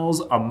Secret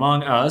Tunnels,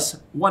 Among Us,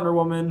 Wonder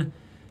Woman,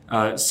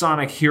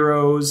 Sonic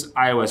Heroes,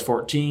 iOS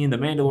 14, The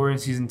Mandalorian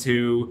Season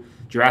 2,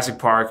 Jurassic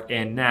Park,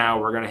 and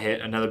now we're going to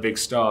hit another big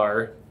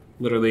star,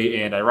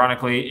 literally and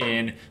ironically,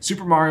 in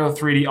Super Mario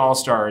 3D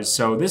All-Stars.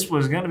 So this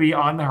was going to be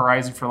on the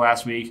horizon for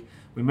last week.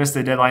 We missed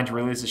the deadline to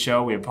release the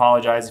show. We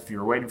apologize if you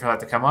were waiting for that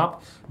to come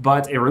up.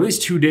 But it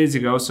released 2 days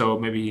ago, so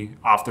maybe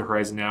off the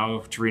horizon now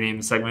to rename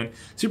the segment.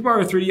 Super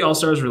Mario 3D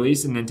All-Stars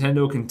released, and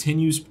Nintendo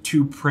continues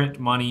to print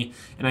money.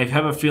 And I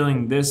have a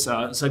feeling this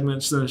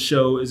segment of the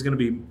show is going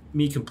to be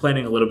me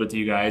complaining a little bit to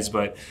you guys.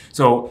 But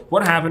so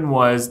what happened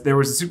was there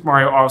was a Super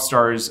Mario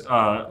All-Stars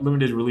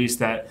limited release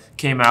that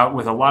came out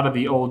with a lot of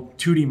the old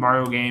 2D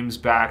Mario games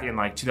back in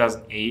like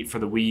 2008 for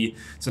the Wii.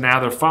 So now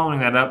they're following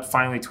that up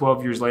finally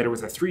 12 years later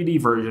with a 3D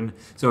version.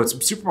 So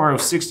it's Super Mario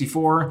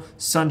 64,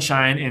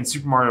 Sunshine, and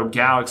Super Mario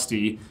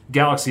Galaxy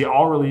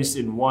all released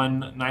in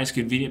one nice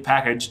convenient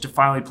package to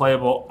finally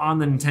playable on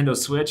the Nintendo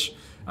Switch.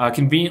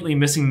 Conveniently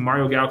missing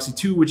Mario Galaxy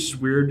 2, which is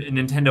weird. And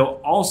Nintendo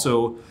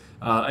also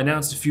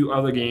announced a few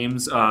other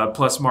games,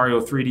 plus Mario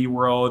 3D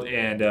World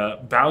and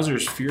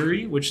Bowser's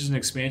Fury, which is an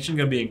expansion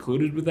going to be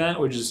included with that,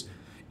 which is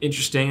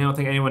interesting. I don't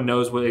think anyone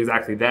knows what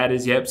exactly that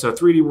is yet. So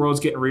 3D World's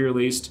getting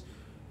re-released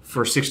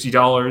for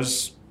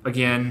 $60.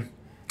 Again,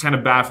 kind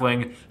of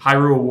baffling.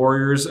 Hyrule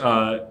Warriors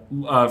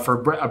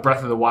for a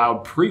Breath of the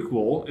Wild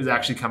prequel is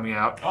actually coming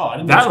out. Oh, I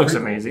didn't know that it was looks a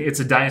prequel. amazing. It's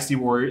a Dynasty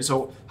Warriors.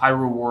 So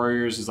Hyrule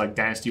Warriors is like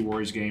Dynasty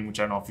Warriors game, which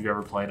I don't know if you've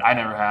ever played. I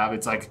never have.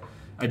 It's like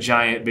a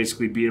giant,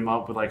 basically beat 'em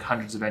up with like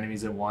hundreds of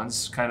enemies at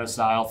once kind of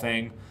style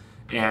thing.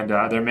 And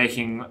they're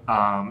making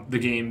the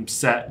game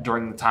set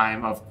during the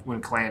time of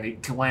when Calamity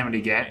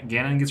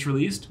Ganon gets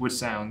released, which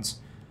sounds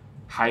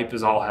hype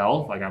as all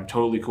hell. Like, I'm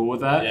totally cool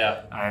with that.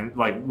 Yeah. And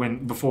like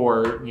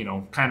before,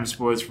 kind of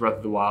spoilers for Breath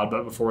of the Wild,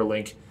 but before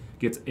Link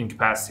gets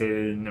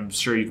incapacitated, and I'm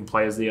sure you can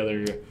play as the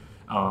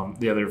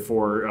other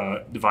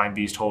four Divine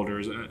Beast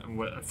holders,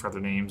 for their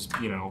names,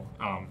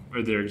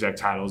 or their exact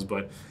titles,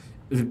 but.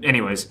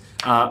 Anyways,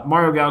 Super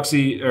Mario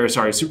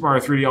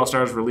 3D All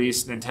Stars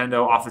released.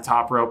 Nintendo off the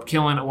top rope,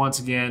 killing it once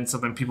again.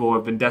 Something people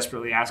have been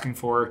desperately asking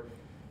for,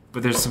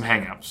 but there's some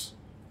hangups.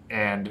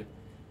 And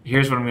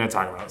here's what I'm going to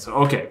talk about. So,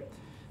 okay,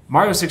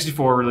 Mario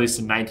 64 released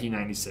in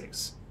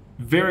 1996.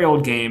 Very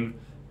old game,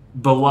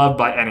 beloved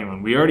by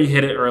anyone. We already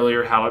hit it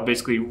earlier, how it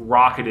basically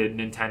rocketed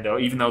Nintendo,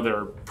 even though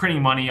they're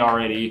printing money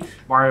already.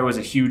 Mario was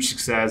a huge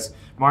success.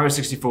 Mario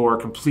 64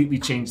 completely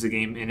changed the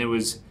game, and it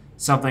was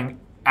something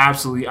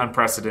absolutely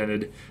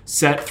unprecedented.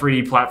 Set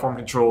 3D platform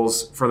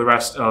controls for the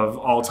rest of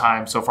all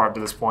time so far up to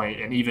this point,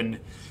 and even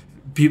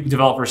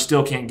developers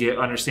still can't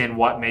understand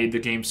what made the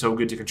game so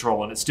good to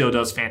control, and it still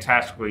does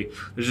fantastically.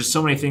 There's just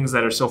so many things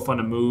that are so fun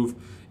to move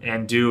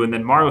and do. And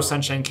then Mario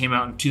Sunshine came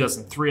out in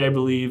 2003, I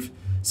believe.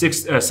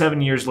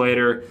 7 years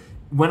later,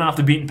 went off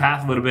the beaten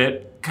path a little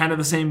bit. Kind of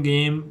the same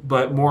game,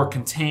 but more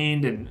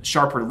contained and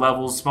sharper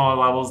levels,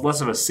 smaller levels, less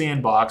of a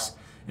sandbox,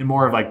 and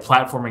more of like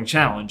platforming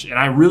challenge. And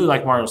I really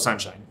like Mario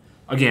Sunshine.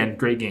 Again,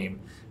 great game.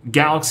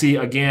 Galaxy,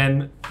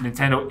 again,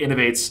 Nintendo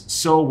innovates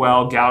so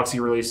well. Galaxy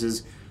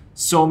releases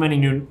so many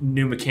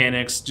new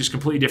mechanics, just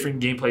completely different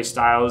gameplay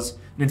styles.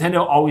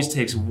 Nintendo always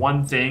takes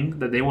one thing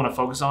that they want to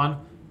focus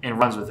on and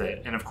runs with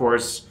it. And of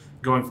course,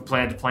 going from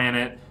planet to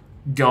planet,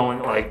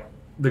 going like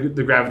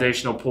the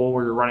gravitational pull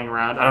where you're running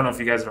around. I don't know if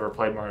you guys have ever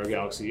played Mario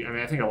Galaxy. I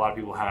mean, I think a lot of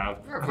people have.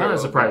 I find that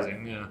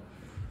surprising, yeah.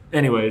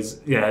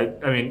 Anyways, yeah,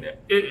 I mean,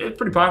 it's a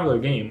pretty popular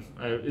game.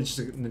 It's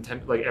just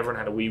Nintendo, like everyone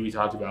had a Wii we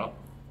talked about.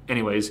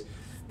 Anyways,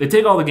 they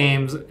take all the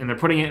games and they're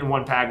putting it in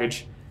one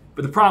package,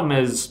 but the problem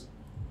is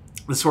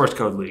the source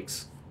code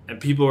leaks and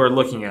people are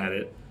looking at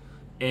it.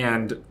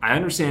 And I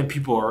understand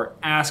people are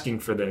asking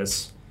for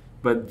this,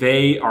 but what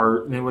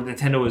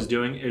Nintendo is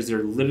doing is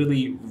they're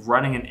literally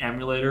running an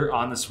emulator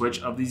on the Switch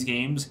of these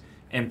games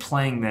and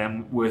playing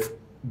them with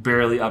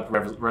barely up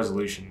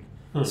resolution.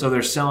 So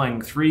they're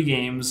selling 3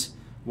 games,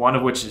 one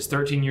of which is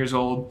 13 years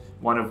old,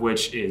 one of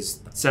which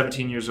is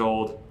 17 years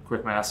old,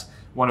 quick math,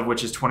 one of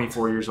which is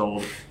 24 years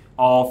old,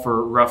 all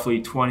for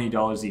roughly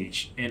 $20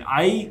 each. And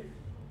I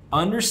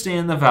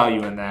understand the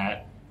value in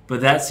that, but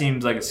that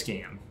seems like a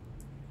scam.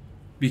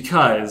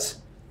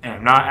 Because, and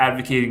I'm not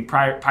advocating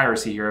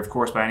piracy here, of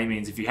course, by any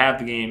means. If you have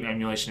the game,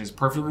 emulation is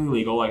perfectly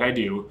legal, like I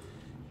do.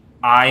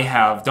 I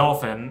have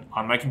Dolphin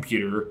on my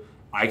computer.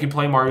 I can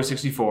play Mario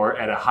 64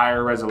 at a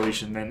higher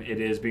resolution than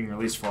it is being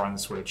released for on the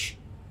Switch.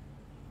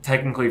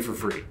 Technically for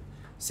free.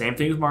 Same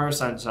thing with Mario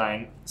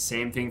Sunshine,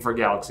 same thing for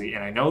Galaxy.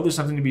 And I know there's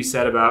something to be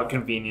said about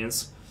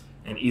convenience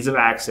and ease of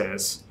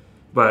access,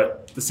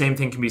 but the same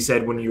thing can be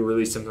said when you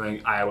release something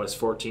like iOS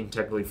 14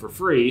 technically for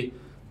free.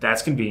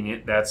 That's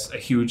convenient. That's a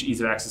huge ease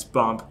of access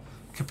bump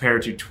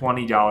compared to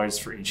 $20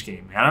 for each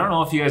game. And I don't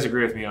know if you guys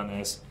agree with me on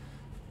this,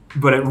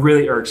 but it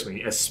really irks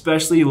me,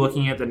 especially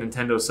looking at the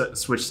Nintendo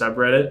Switch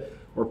subreddit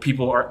where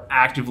people are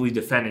actively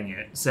defending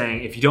it,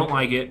 saying if you don't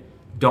like it,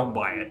 don't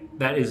buy it.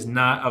 That is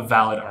not a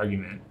valid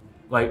argument.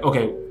 Like,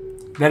 okay,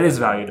 that is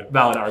a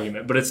valid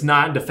argument, but it's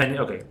not defending.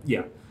 Okay,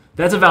 yeah,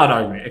 that's a valid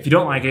argument. If you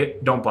don't like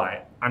it, don't buy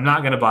it. I'm not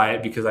going to buy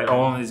it because I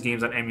own these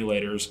games on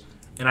emulators,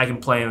 and I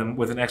can play them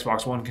with an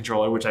Xbox One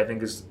controller, which I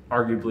think is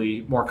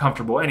arguably more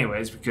comfortable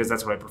anyways, because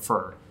that's what I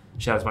prefer.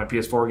 Shout out to my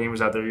PS4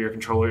 gamers out there, your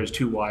controller is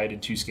too wide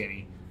and too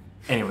skinny.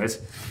 Anyways,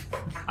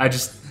 I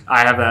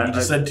have that. You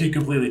just said 2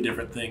 completely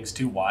different things,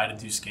 too wide and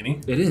too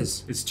skinny. It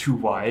is. It's too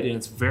wide and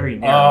it's very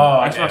narrow.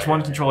 Oh, Xbox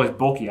One controller is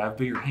bulky. I have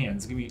bigger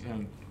hands. Give me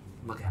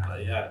look at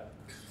it. Yeah.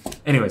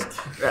 Anyways,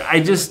 I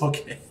just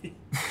Okay.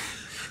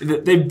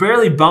 They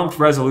barely bumped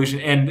resolution,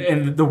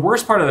 and the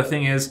worst part of the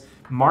thing is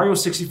Mario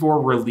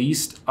 64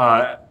 released.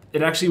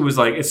 It actually was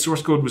like its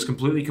source code was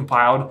completely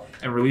compiled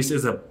and released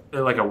as a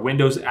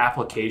Windows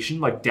application.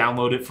 Like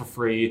download it for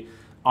free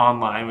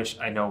online, which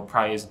I know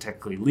probably isn't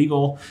technically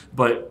legal,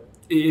 but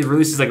it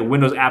releases like a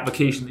Windows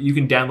application that you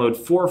can download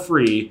for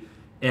free.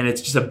 And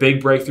it's just a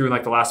big breakthrough in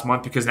like the last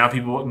month because now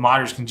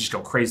modders can just go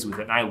crazy with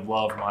it. And I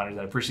love modders.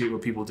 I appreciate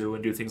what people do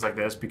and do things like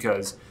this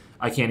because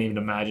I can't even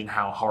imagine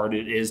how hard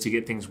it is to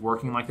get things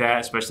working like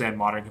that, especially on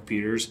modern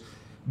computers.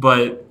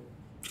 But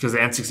because the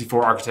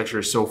N64 architecture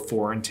is so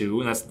foreign too,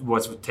 and that's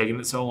what's taking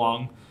it so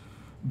long.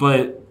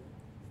 But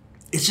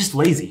it's just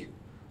lazy.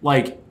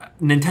 Like,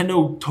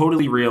 Nintendo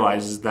totally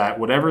realizes that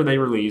whatever they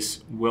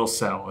release will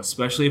sell,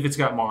 especially if it's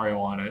got Mario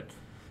on it.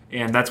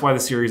 And that's why the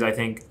series, I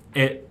think,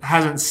 it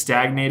hasn't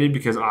stagnated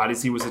because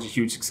Odyssey was such a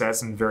huge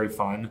success and very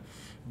fun.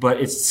 But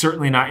it's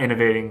certainly not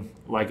innovating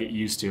like it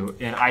used to.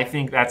 And I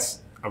think that's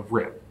a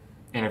rip.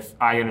 And if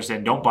I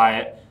understand, don't buy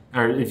it.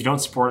 Or if you don't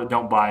support it,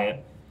 don't buy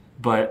it.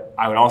 But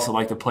I would also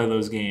like to play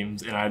those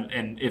games.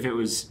 And if it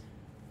was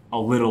a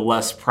little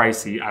less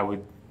pricey, I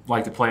would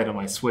like to play it on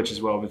my Switch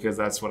as well because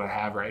that's what I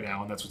have right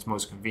now. And that's what's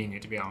most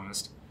convenient, to be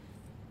honest.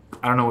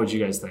 I don't know what you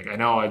guys think. I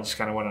know I just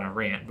kind of went on a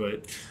rant,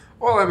 but...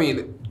 Well, I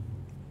mean,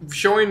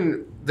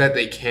 showing that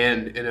they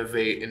can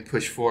innovate and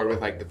push forward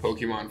with like the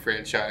Pokemon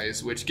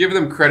franchise, which give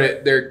them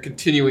credit, they're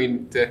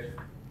continuing to,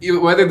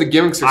 whether the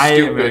gimmicks are I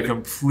stupid. am going to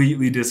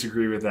completely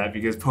disagree with that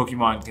because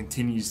Pokemon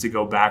continues to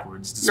go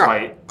backwards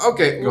despite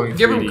well,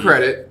 give them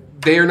credit.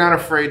 They are not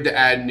afraid to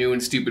add new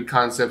and stupid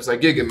concepts like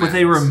Giga But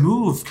they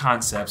remove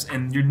concepts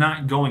and you're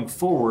not going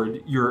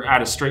forward. You're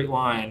at a straight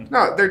line.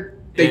 No,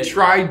 they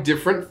try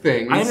different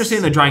things. I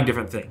understand they're trying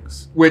different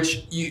things.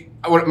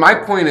 My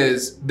point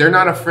is, they're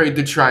not afraid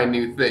to try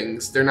new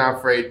things. They're not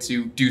afraid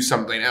to do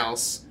something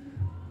else.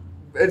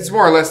 It's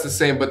more or less the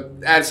same, but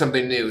add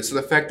something new. So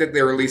the fact that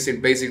they're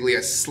releasing basically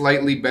a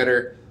slightly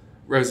better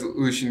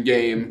resolution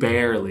game.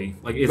 Barely.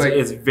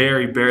 It's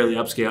very barely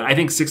upscale. I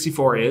think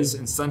 64 is,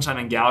 and Sunshine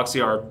and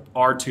Galaxy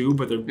are too,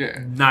 but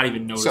they're not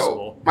even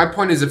noticeable. So my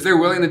point is, if they're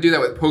willing to do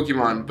that with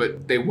Pokemon,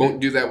 but they won't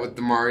do that with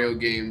the Mario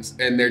games,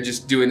 and they're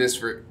just doing this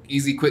for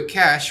easy, quick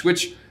cash,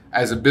 which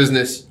as a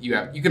business, you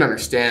can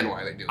understand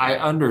why they do it. I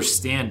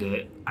understand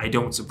it. I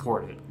don't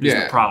support it. Is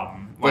the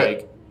problem.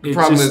 But the it's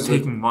problem just is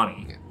taking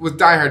money. With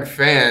diehard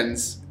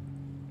fans,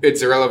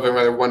 it's irrelevant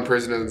whether one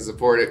person doesn't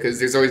support it because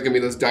there's always going to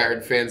be those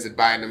diehard fans that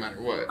buy it no matter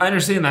what. I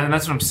understand that, and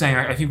that's what I'm saying.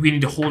 I think we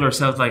need to hold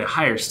ourselves to like a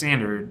higher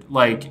standard.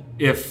 Like,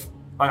 if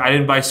I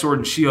didn't buy Sword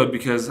and Shield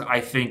because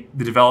I think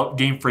the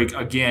Game Freak,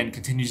 again,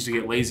 continues to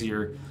get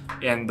lazier,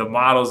 and the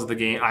models of the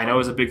game, I know it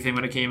was a big thing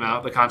when it came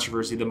out, the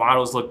controversy, the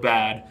models look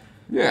bad.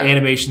 Yeah.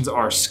 Animations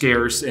are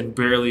scarce and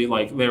barely,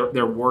 like,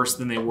 they're worse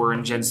than they were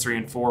in Gens 3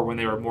 and 4 when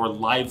they were more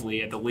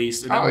lively at the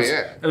least. And that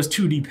was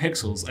 2D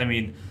pixels. I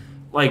mean,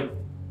 like,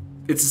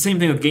 it's the same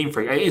thing with Game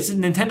Freak. It's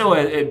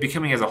Nintendo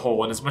becoming as a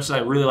whole, and as much as I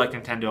really like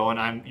Nintendo,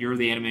 and you're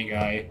the anime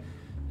guy,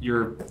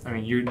 you're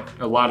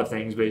a lot of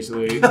things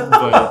basically,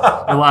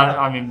 but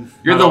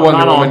you're the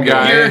Wonder Woman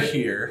guy. You're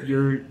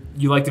here.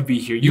 You like to be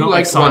here. You don't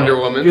like Sonic. Wonder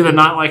Woman. You're the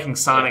not liking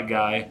Sonic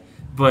guy,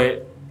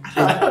 but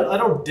I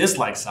don't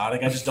dislike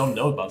Sonic. I just don't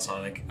know about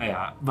Sonic.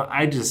 yeah, but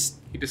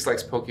He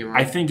dislikes Pokemon.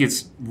 I think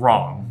it's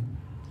wrong,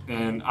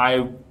 and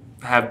I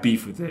have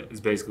beef with it, is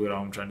basically what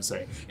I'm trying to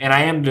say. And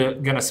I am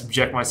going to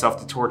subject myself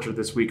to torture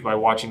this week by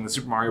watching the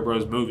Super Mario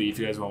Bros. Movie, if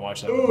you guys want to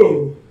watch that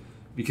movie,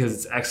 because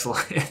it's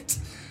excellent.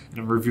 And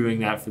I'm reviewing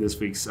that for this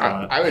week's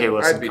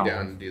I'd be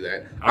down to do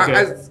that.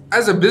 Okay.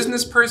 As a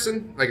business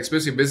person, like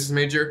especially a business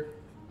major,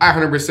 I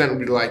 100% would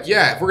be like,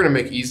 yeah, if we're going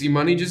to make easy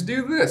money, just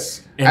do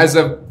this. And as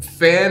a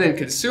fan and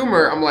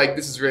consumer, I'm like,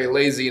 this is really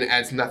lazy and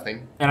adds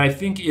nothing. And I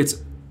think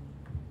it's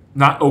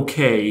not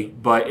okay,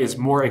 but it's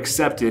more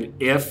accepted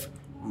if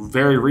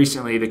very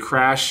recently the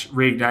Crash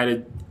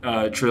Reignited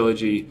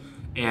trilogy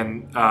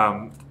and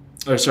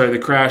the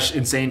Crash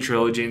Insane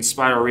trilogy and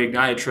Spyro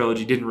Reignited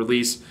trilogy didn't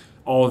release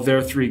all of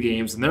their 3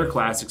 games and their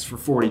classics for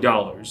 $40.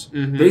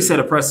 Mm-hmm. They set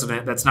a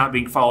precedent that's not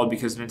being followed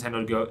because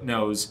Nintendo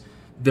knows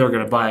they're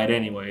going to buy it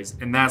anyways,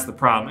 and that's the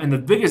problem. And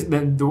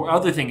the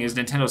other thing is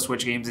Nintendo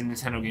Switch games and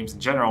Nintendo games in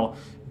general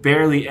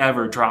barely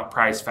ever drop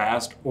price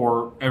fast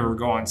or ever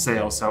go on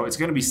sale. So it's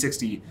going to be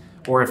 $60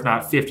 or if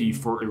not $50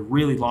 for a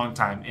really long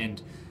time.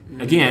 And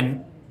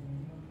again,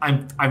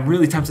 I'm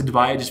really tempted to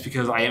buy it just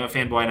because I am a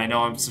fanboy and I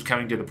know I'm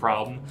succumbing to the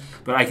problem.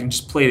 But I can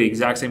just play the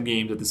exact same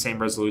games at the same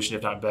resolution,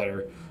 if not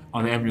better,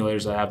 on the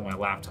emulators I have on my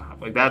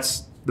laptop. Like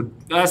that's the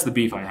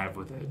beef I have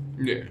with it.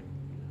 Yeah,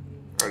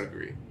 I'd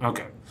agree.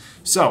 Okay,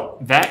 so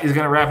that is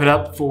going to wrap it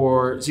up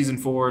for season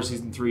 4,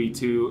 season 3,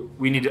 2.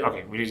 We need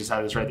to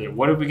decide this right there.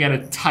 What if I'm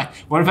going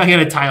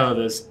to title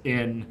this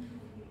in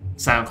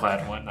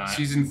SoundCloud and whatnot?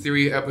 Season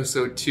 3,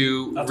 episode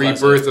 2, that's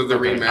Rebirth of the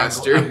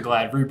Remaster. I'm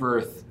glad.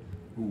 Rebirth.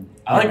 Ooh,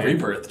 I like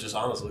Rebirth, just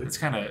honestly. It's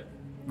kind of...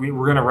 We're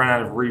going to run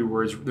out of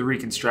rewords. The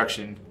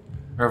Reconstruction.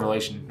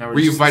 Revelation. Now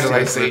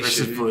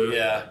Revitalization.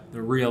 Yeah.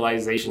 The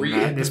realization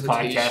that this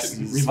podcast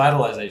is...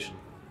 Revitalization.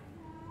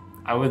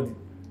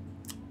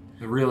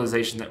 The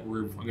realization that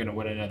we're going to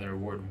win another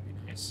award would be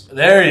nice.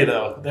 There you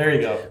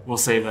go. We'll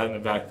save that in the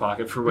back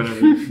pocket for whenever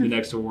the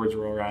next awards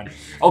roll around.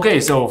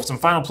 Okay, so some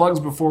final plugs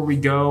before we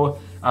go.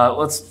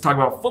 Let's talk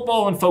about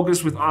Football in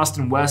Focus with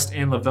Austin West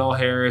and Lavelle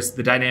Harris,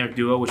 the dynamic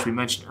duo, which we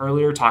mentioned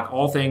earlier. Talk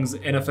all things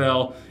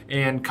NFL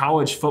and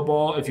college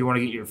football. If you want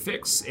to get your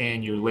fix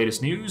and your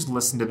latest news,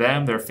 listen to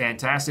them. They're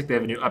fantastic. They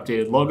have a new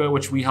updated logo,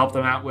 which we help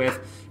them out with,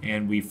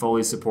 and we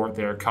fully support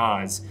their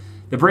cause.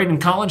 The Braden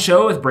Collins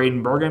Show with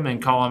Braden Bergam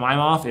and Colin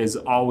Imoff is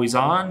always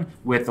on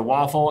with the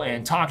Waffle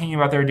and talking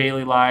about their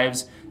daily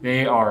lives.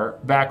 They are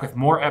back with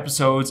more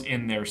episodes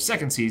in their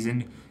second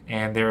season,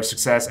 and their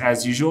success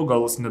as usual.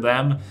 Go listen to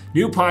them.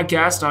 New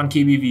podcast on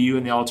KBVU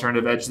and the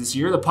Alternative Edge this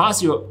year. The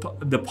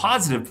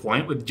Positive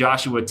Point with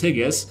Joshua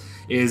Tigas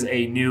is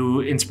a new,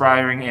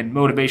 inspiring, and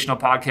motivational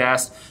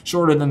podcast.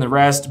 Shorter than the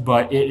rest,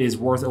 but it is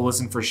worth a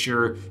listen for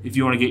sure if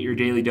you want to get your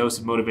daily dose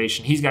of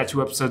motivation. He's got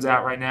 2 episodes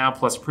out right now,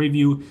 plus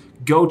preview.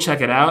 Go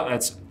check it out.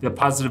 That's The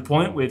Positive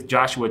Point with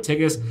Joshua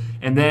Tigas.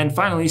 And then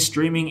finally,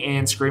 Streaming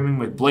and Screaming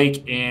with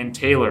Blake and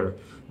Taylor.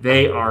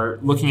 They are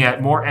looking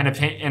at more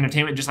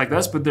entertainment just like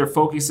us, but they're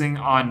focusing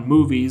on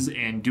movies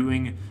and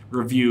doing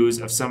reviews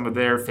of some of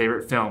their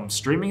favorite films.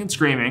 Streaming and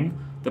Screaming,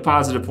 The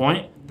Positive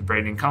Point, The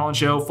Braden and Collins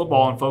Show,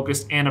 Football in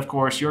Focus, and of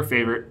course your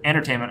favorite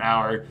entertainment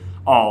hour,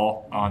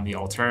 all on the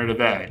Alternative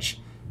Edge.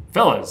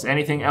 Fellas,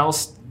 anything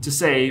else to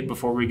say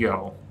before we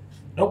go?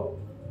 Nope.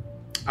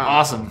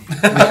 Awesome.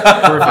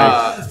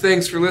 Perfect.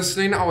 Thanks for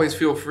listening. Always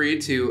feel free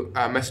to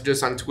message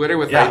us on Twitter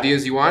with Yeah.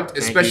 ideas you want, Thank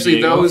especially you,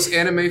 Diego. those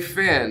anime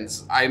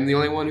fans. I'm the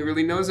only one who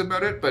really knows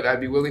about it, but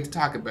I'd be willing to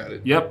talk about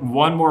it. Yep,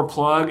 one more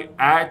plug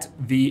at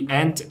the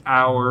Ent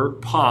Hour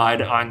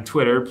Pod on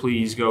Twitter.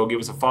 Please go give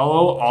us a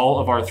follow. All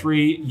of our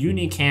 3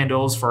 unique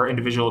handles for our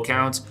individual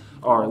accounts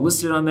are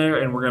listed on there,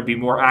 and we're going to be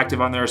more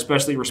active on there,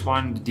 especially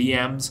responding to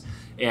DMs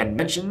and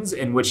mentions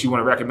in which you want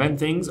to recommend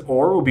things,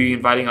 or we'll be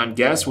inviting on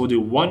guests. We'll do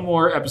one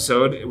more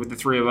episode with the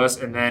 3 of us,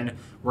 and then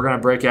we're going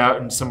to break out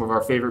into some of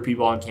our favorite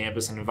people on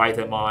campus and invite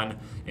them on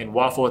and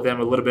waffle with them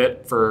a little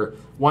bit for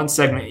one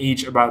segment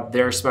each about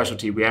their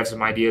specialty. We have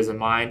some ideas in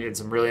mind and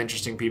some really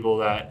interesting people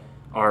that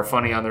are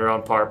funny on their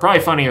own part.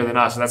 Probably funnier than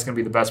us, and that's going to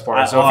be the best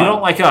part. So if you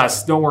don't like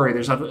us, don't worry.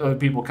 There's other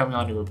people coming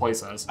on to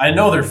replace us. I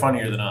know they're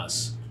funnier than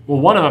us. Well,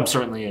 one of them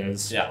certainly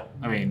is. Yeah.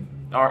 I mean,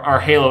 our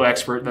Halo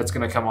expert that's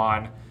going to come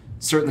on,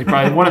 certainly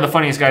probably one of the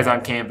funniest guys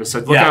on campus. So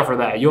look out for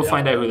that. You'll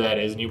find out who that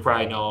is, and you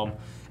probably know him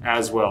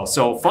as well.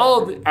 So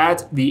follow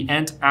at the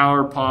Ent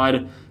Hour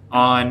Pod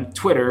on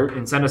Twitter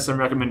and send us some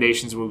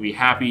recommendations. We'll be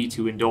happy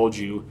to indulge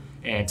you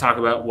and talk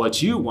about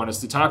what you want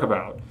us to talk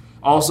about.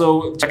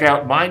 Also, check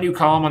out my new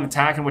column on the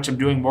TAC, in which I'm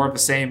doing more of the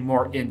same,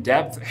 more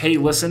in-depth. Hey,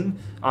 listen,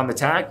 on the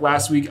TAC.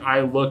 Last week, I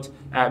looked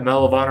at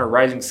Medal of Honor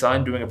Rising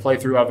Sun, doing a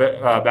playthrough of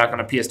it back on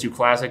a PS2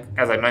 Classic.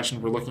 As I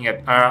mentioned,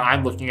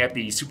 I'm looking at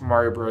the Super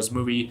Mario Bros.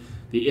 Movie,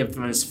 the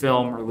infamous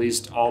film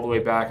released all the way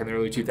back in the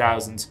early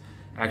 2000s.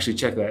 Actually,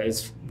 check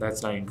that.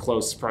 That's not even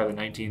close. It's probably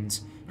the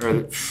 19s, or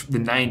the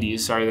 90s.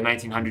 Sorry, the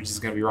 1900s is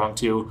going to be wrong,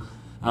 too.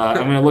 I'm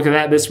going to look at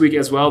that this week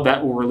as well.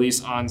 That will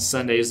release on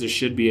Sundays. There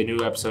should be a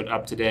new episode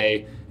up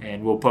today,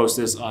 and we'll post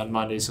this on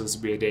Monday, so this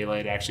will be a day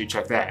late to actually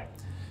check that.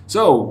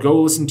 So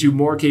go listen to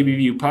more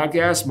KBVU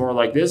podcasts, more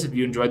like this if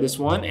you enjoyed this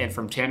one. And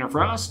from Tanner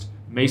Frost,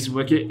 Mason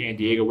Wickett, and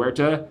Diego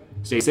Huerta,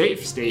 stay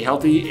safe, stay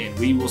healthy, and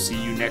we will see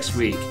you next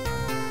week.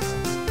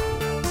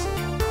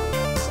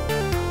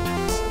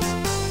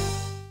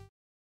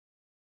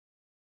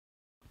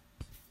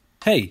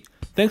 Hey,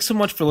 thanks so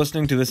much for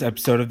listening to this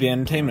episode of the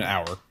Entertainment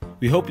Hour.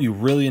 We hope you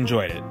really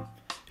enjoyed it.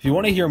 If you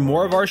want to hear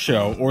more of our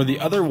show or the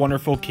other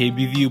wonderful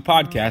KBVU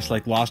podcasts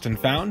like Lost and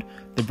Found,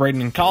 The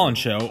Braden and Collins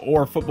Show,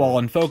 or Football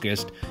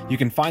Unfocused, you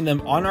can find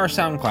them on our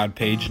SoundCloud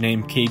page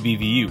named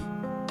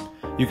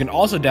KBVU. You can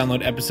also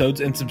download episodes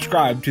and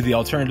subscribe to The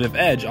Alternative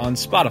Edge on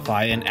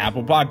Spotify and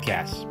Apple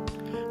Podcasts.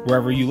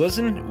 Wherever you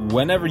listen,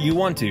 whenever you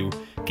want to,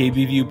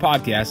 KBVU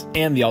Podcasts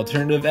and The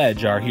Alternative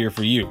Edge are here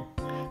for you.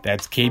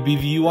 That's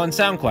KBVU on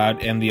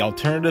SoundCloud and The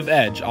Alternative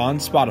Edge on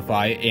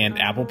Spotify and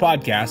Apple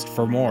Podcast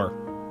for more.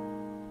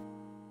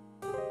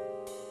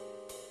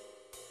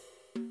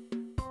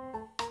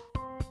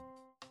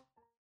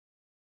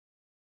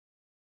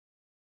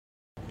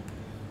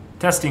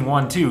 Testing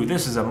 1, 2.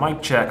 This is a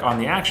mic check on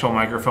the actual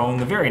microphone,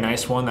 the very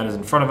nice one that is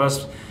in front of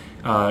us,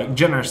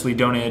 generously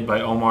donated by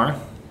Omar.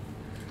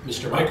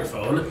 Mr.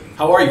 Microphone,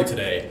 how are you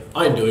today?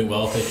 I'm doing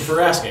well, thank you for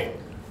asking.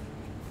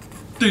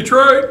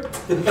 Detroit!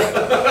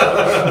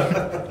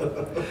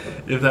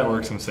 If that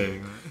works, I'm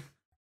saving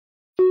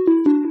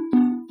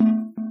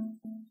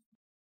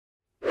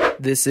that.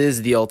 This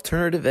is the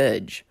Alternative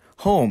Edge,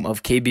 home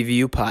of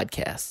KBVU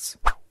podcasts.